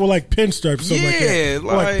like black with like pinstripes, something like that.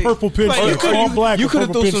 Or like purple pinstripes, all black. You with could have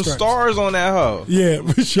purple threw some pinstripes. stars on that hoe. Yeah,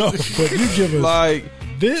 for sure. But you give us Like,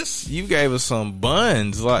 this. you gave us some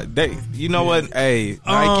buns. Like, they, you know what? Hey,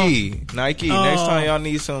 Nike. Next time y'all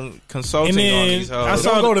need some consulting and on then these I hoes.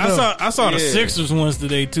 saw the Yeah. Sixers ones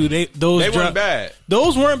today too. They weren't bad.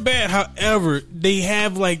 Those weren't bad. However, they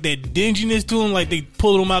have like that dinginess to them. Like they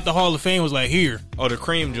pulled them out the Hall of Fame. Was like here. Oh, the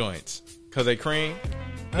cream joints. Cause they cream.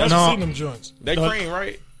 I haven't No. seen them joints. They cream,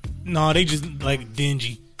 right? No, they just like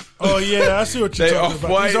dingy. Oh yeah, I see what you're They talking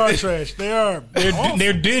about. off-white. These are trash. They are.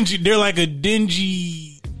 They're dingy. They're like a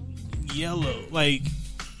dingy yellow. Like,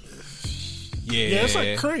 Yeah, it's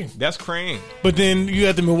like cream. That's cream. but then you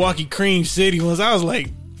got the Milwaukee Cream City ones. I was like,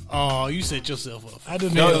 oh, you set yourself up. I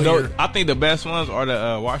didn't know. No, I think the best ones are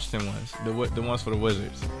the Washington ones, the ones for the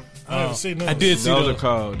Wizards. I haven't seen those. I did see Those those. are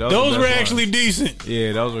cold. Those are the were best actually ones. decent,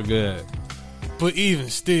 Yeah, those were good. but even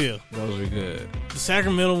still, Those were good. the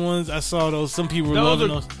Sacramento ones, I saw those. Some people were Those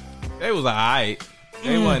loving are- those. They was alright.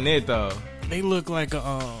 They wasn't it though. They look like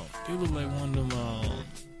a they look like one of them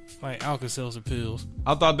like Alka-Seltzer pills.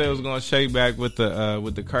 I thought they was gonna shake back with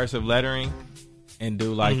the cursive lettering and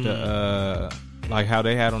do like the like how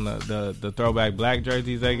they had on the throwback black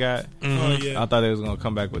jerseys they got. Oh yeah. I thought they was gonna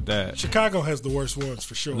come back with that. Chicago has the worst ones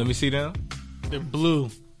for sure. Let me see them. They're blue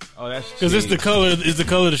Oh, that's because it's the cheap. color. It's the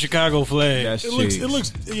color of the Chicago flag. That's It cheap.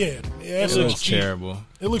 looks. Yeah. It It looks looks cheap. terrible.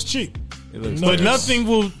 It looks cheap. It looks but Nuggets. nothing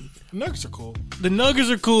will. Nuggets are cool. The Nuggets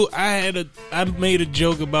are cool. I made a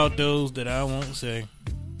joke about those that I won't say.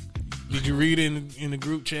 Did you read it in the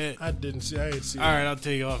group chat? I didn't see. I didn't see. All right, I'll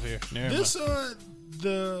tell you off here. Never This mind.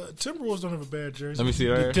 the Timberwolves don't have a bad jersey. Let me see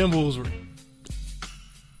The right. Timberwolves were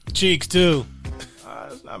cheeks too.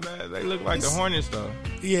 It's not bad. They look like the Hornets though.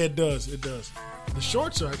 Yeah, it does. It does. The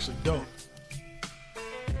shorts are actually dope.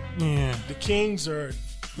 Yeah, The Kings are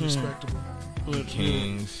respectable. but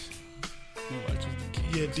Kings. who watches the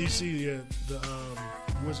Kings? Yeah, DC. Yeah, the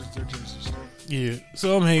Wizards. Their jerseys. Dope. Yeah,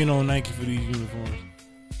 so I'm hating on Nike for these uniforms.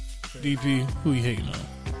 DP, who you hating on?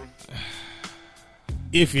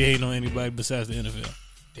 If you hating on anybody besides the NFL.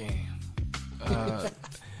 Damn.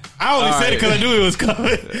 I only All said it right. because I knew it was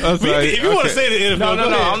coming. sorry. If you want to Okay. say the NFL, No, go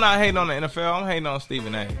ahead. I'm not hating on the NFL. I'm hating on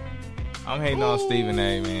Stephen A. I'm hating on Stephen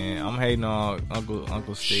A. Man, I'm hating on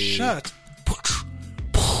Uncle Steve. Shut.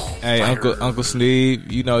 Hey, Uncle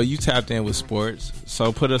Steve, you know you tapped in with sports,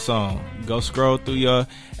 so put us on. Go scroll through your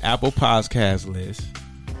Apple Podcast list,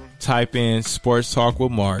 type in Sports Talk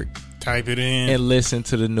with Mark, Type it in. and listen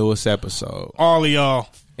to the newest episode. All of y'all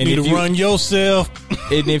And need if to you- run yourself.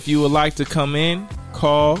 And if you would like to come in,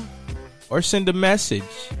 call, or send a message.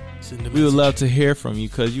 Send a We would message. love to hear from you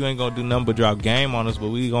because you ain't gonna do nothing but drop game on us, but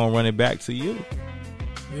we gonna run it back to you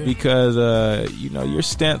because you know your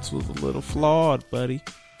stance was a little flawed, buddy.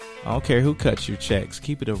 I don't care who cuts your checks.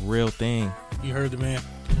 Keep it a real thing. You heard the man.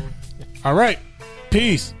 All right.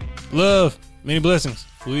 Peace. Love. Many blessings.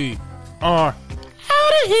 We are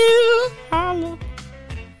out of here. Holla.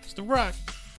 It's The Rock.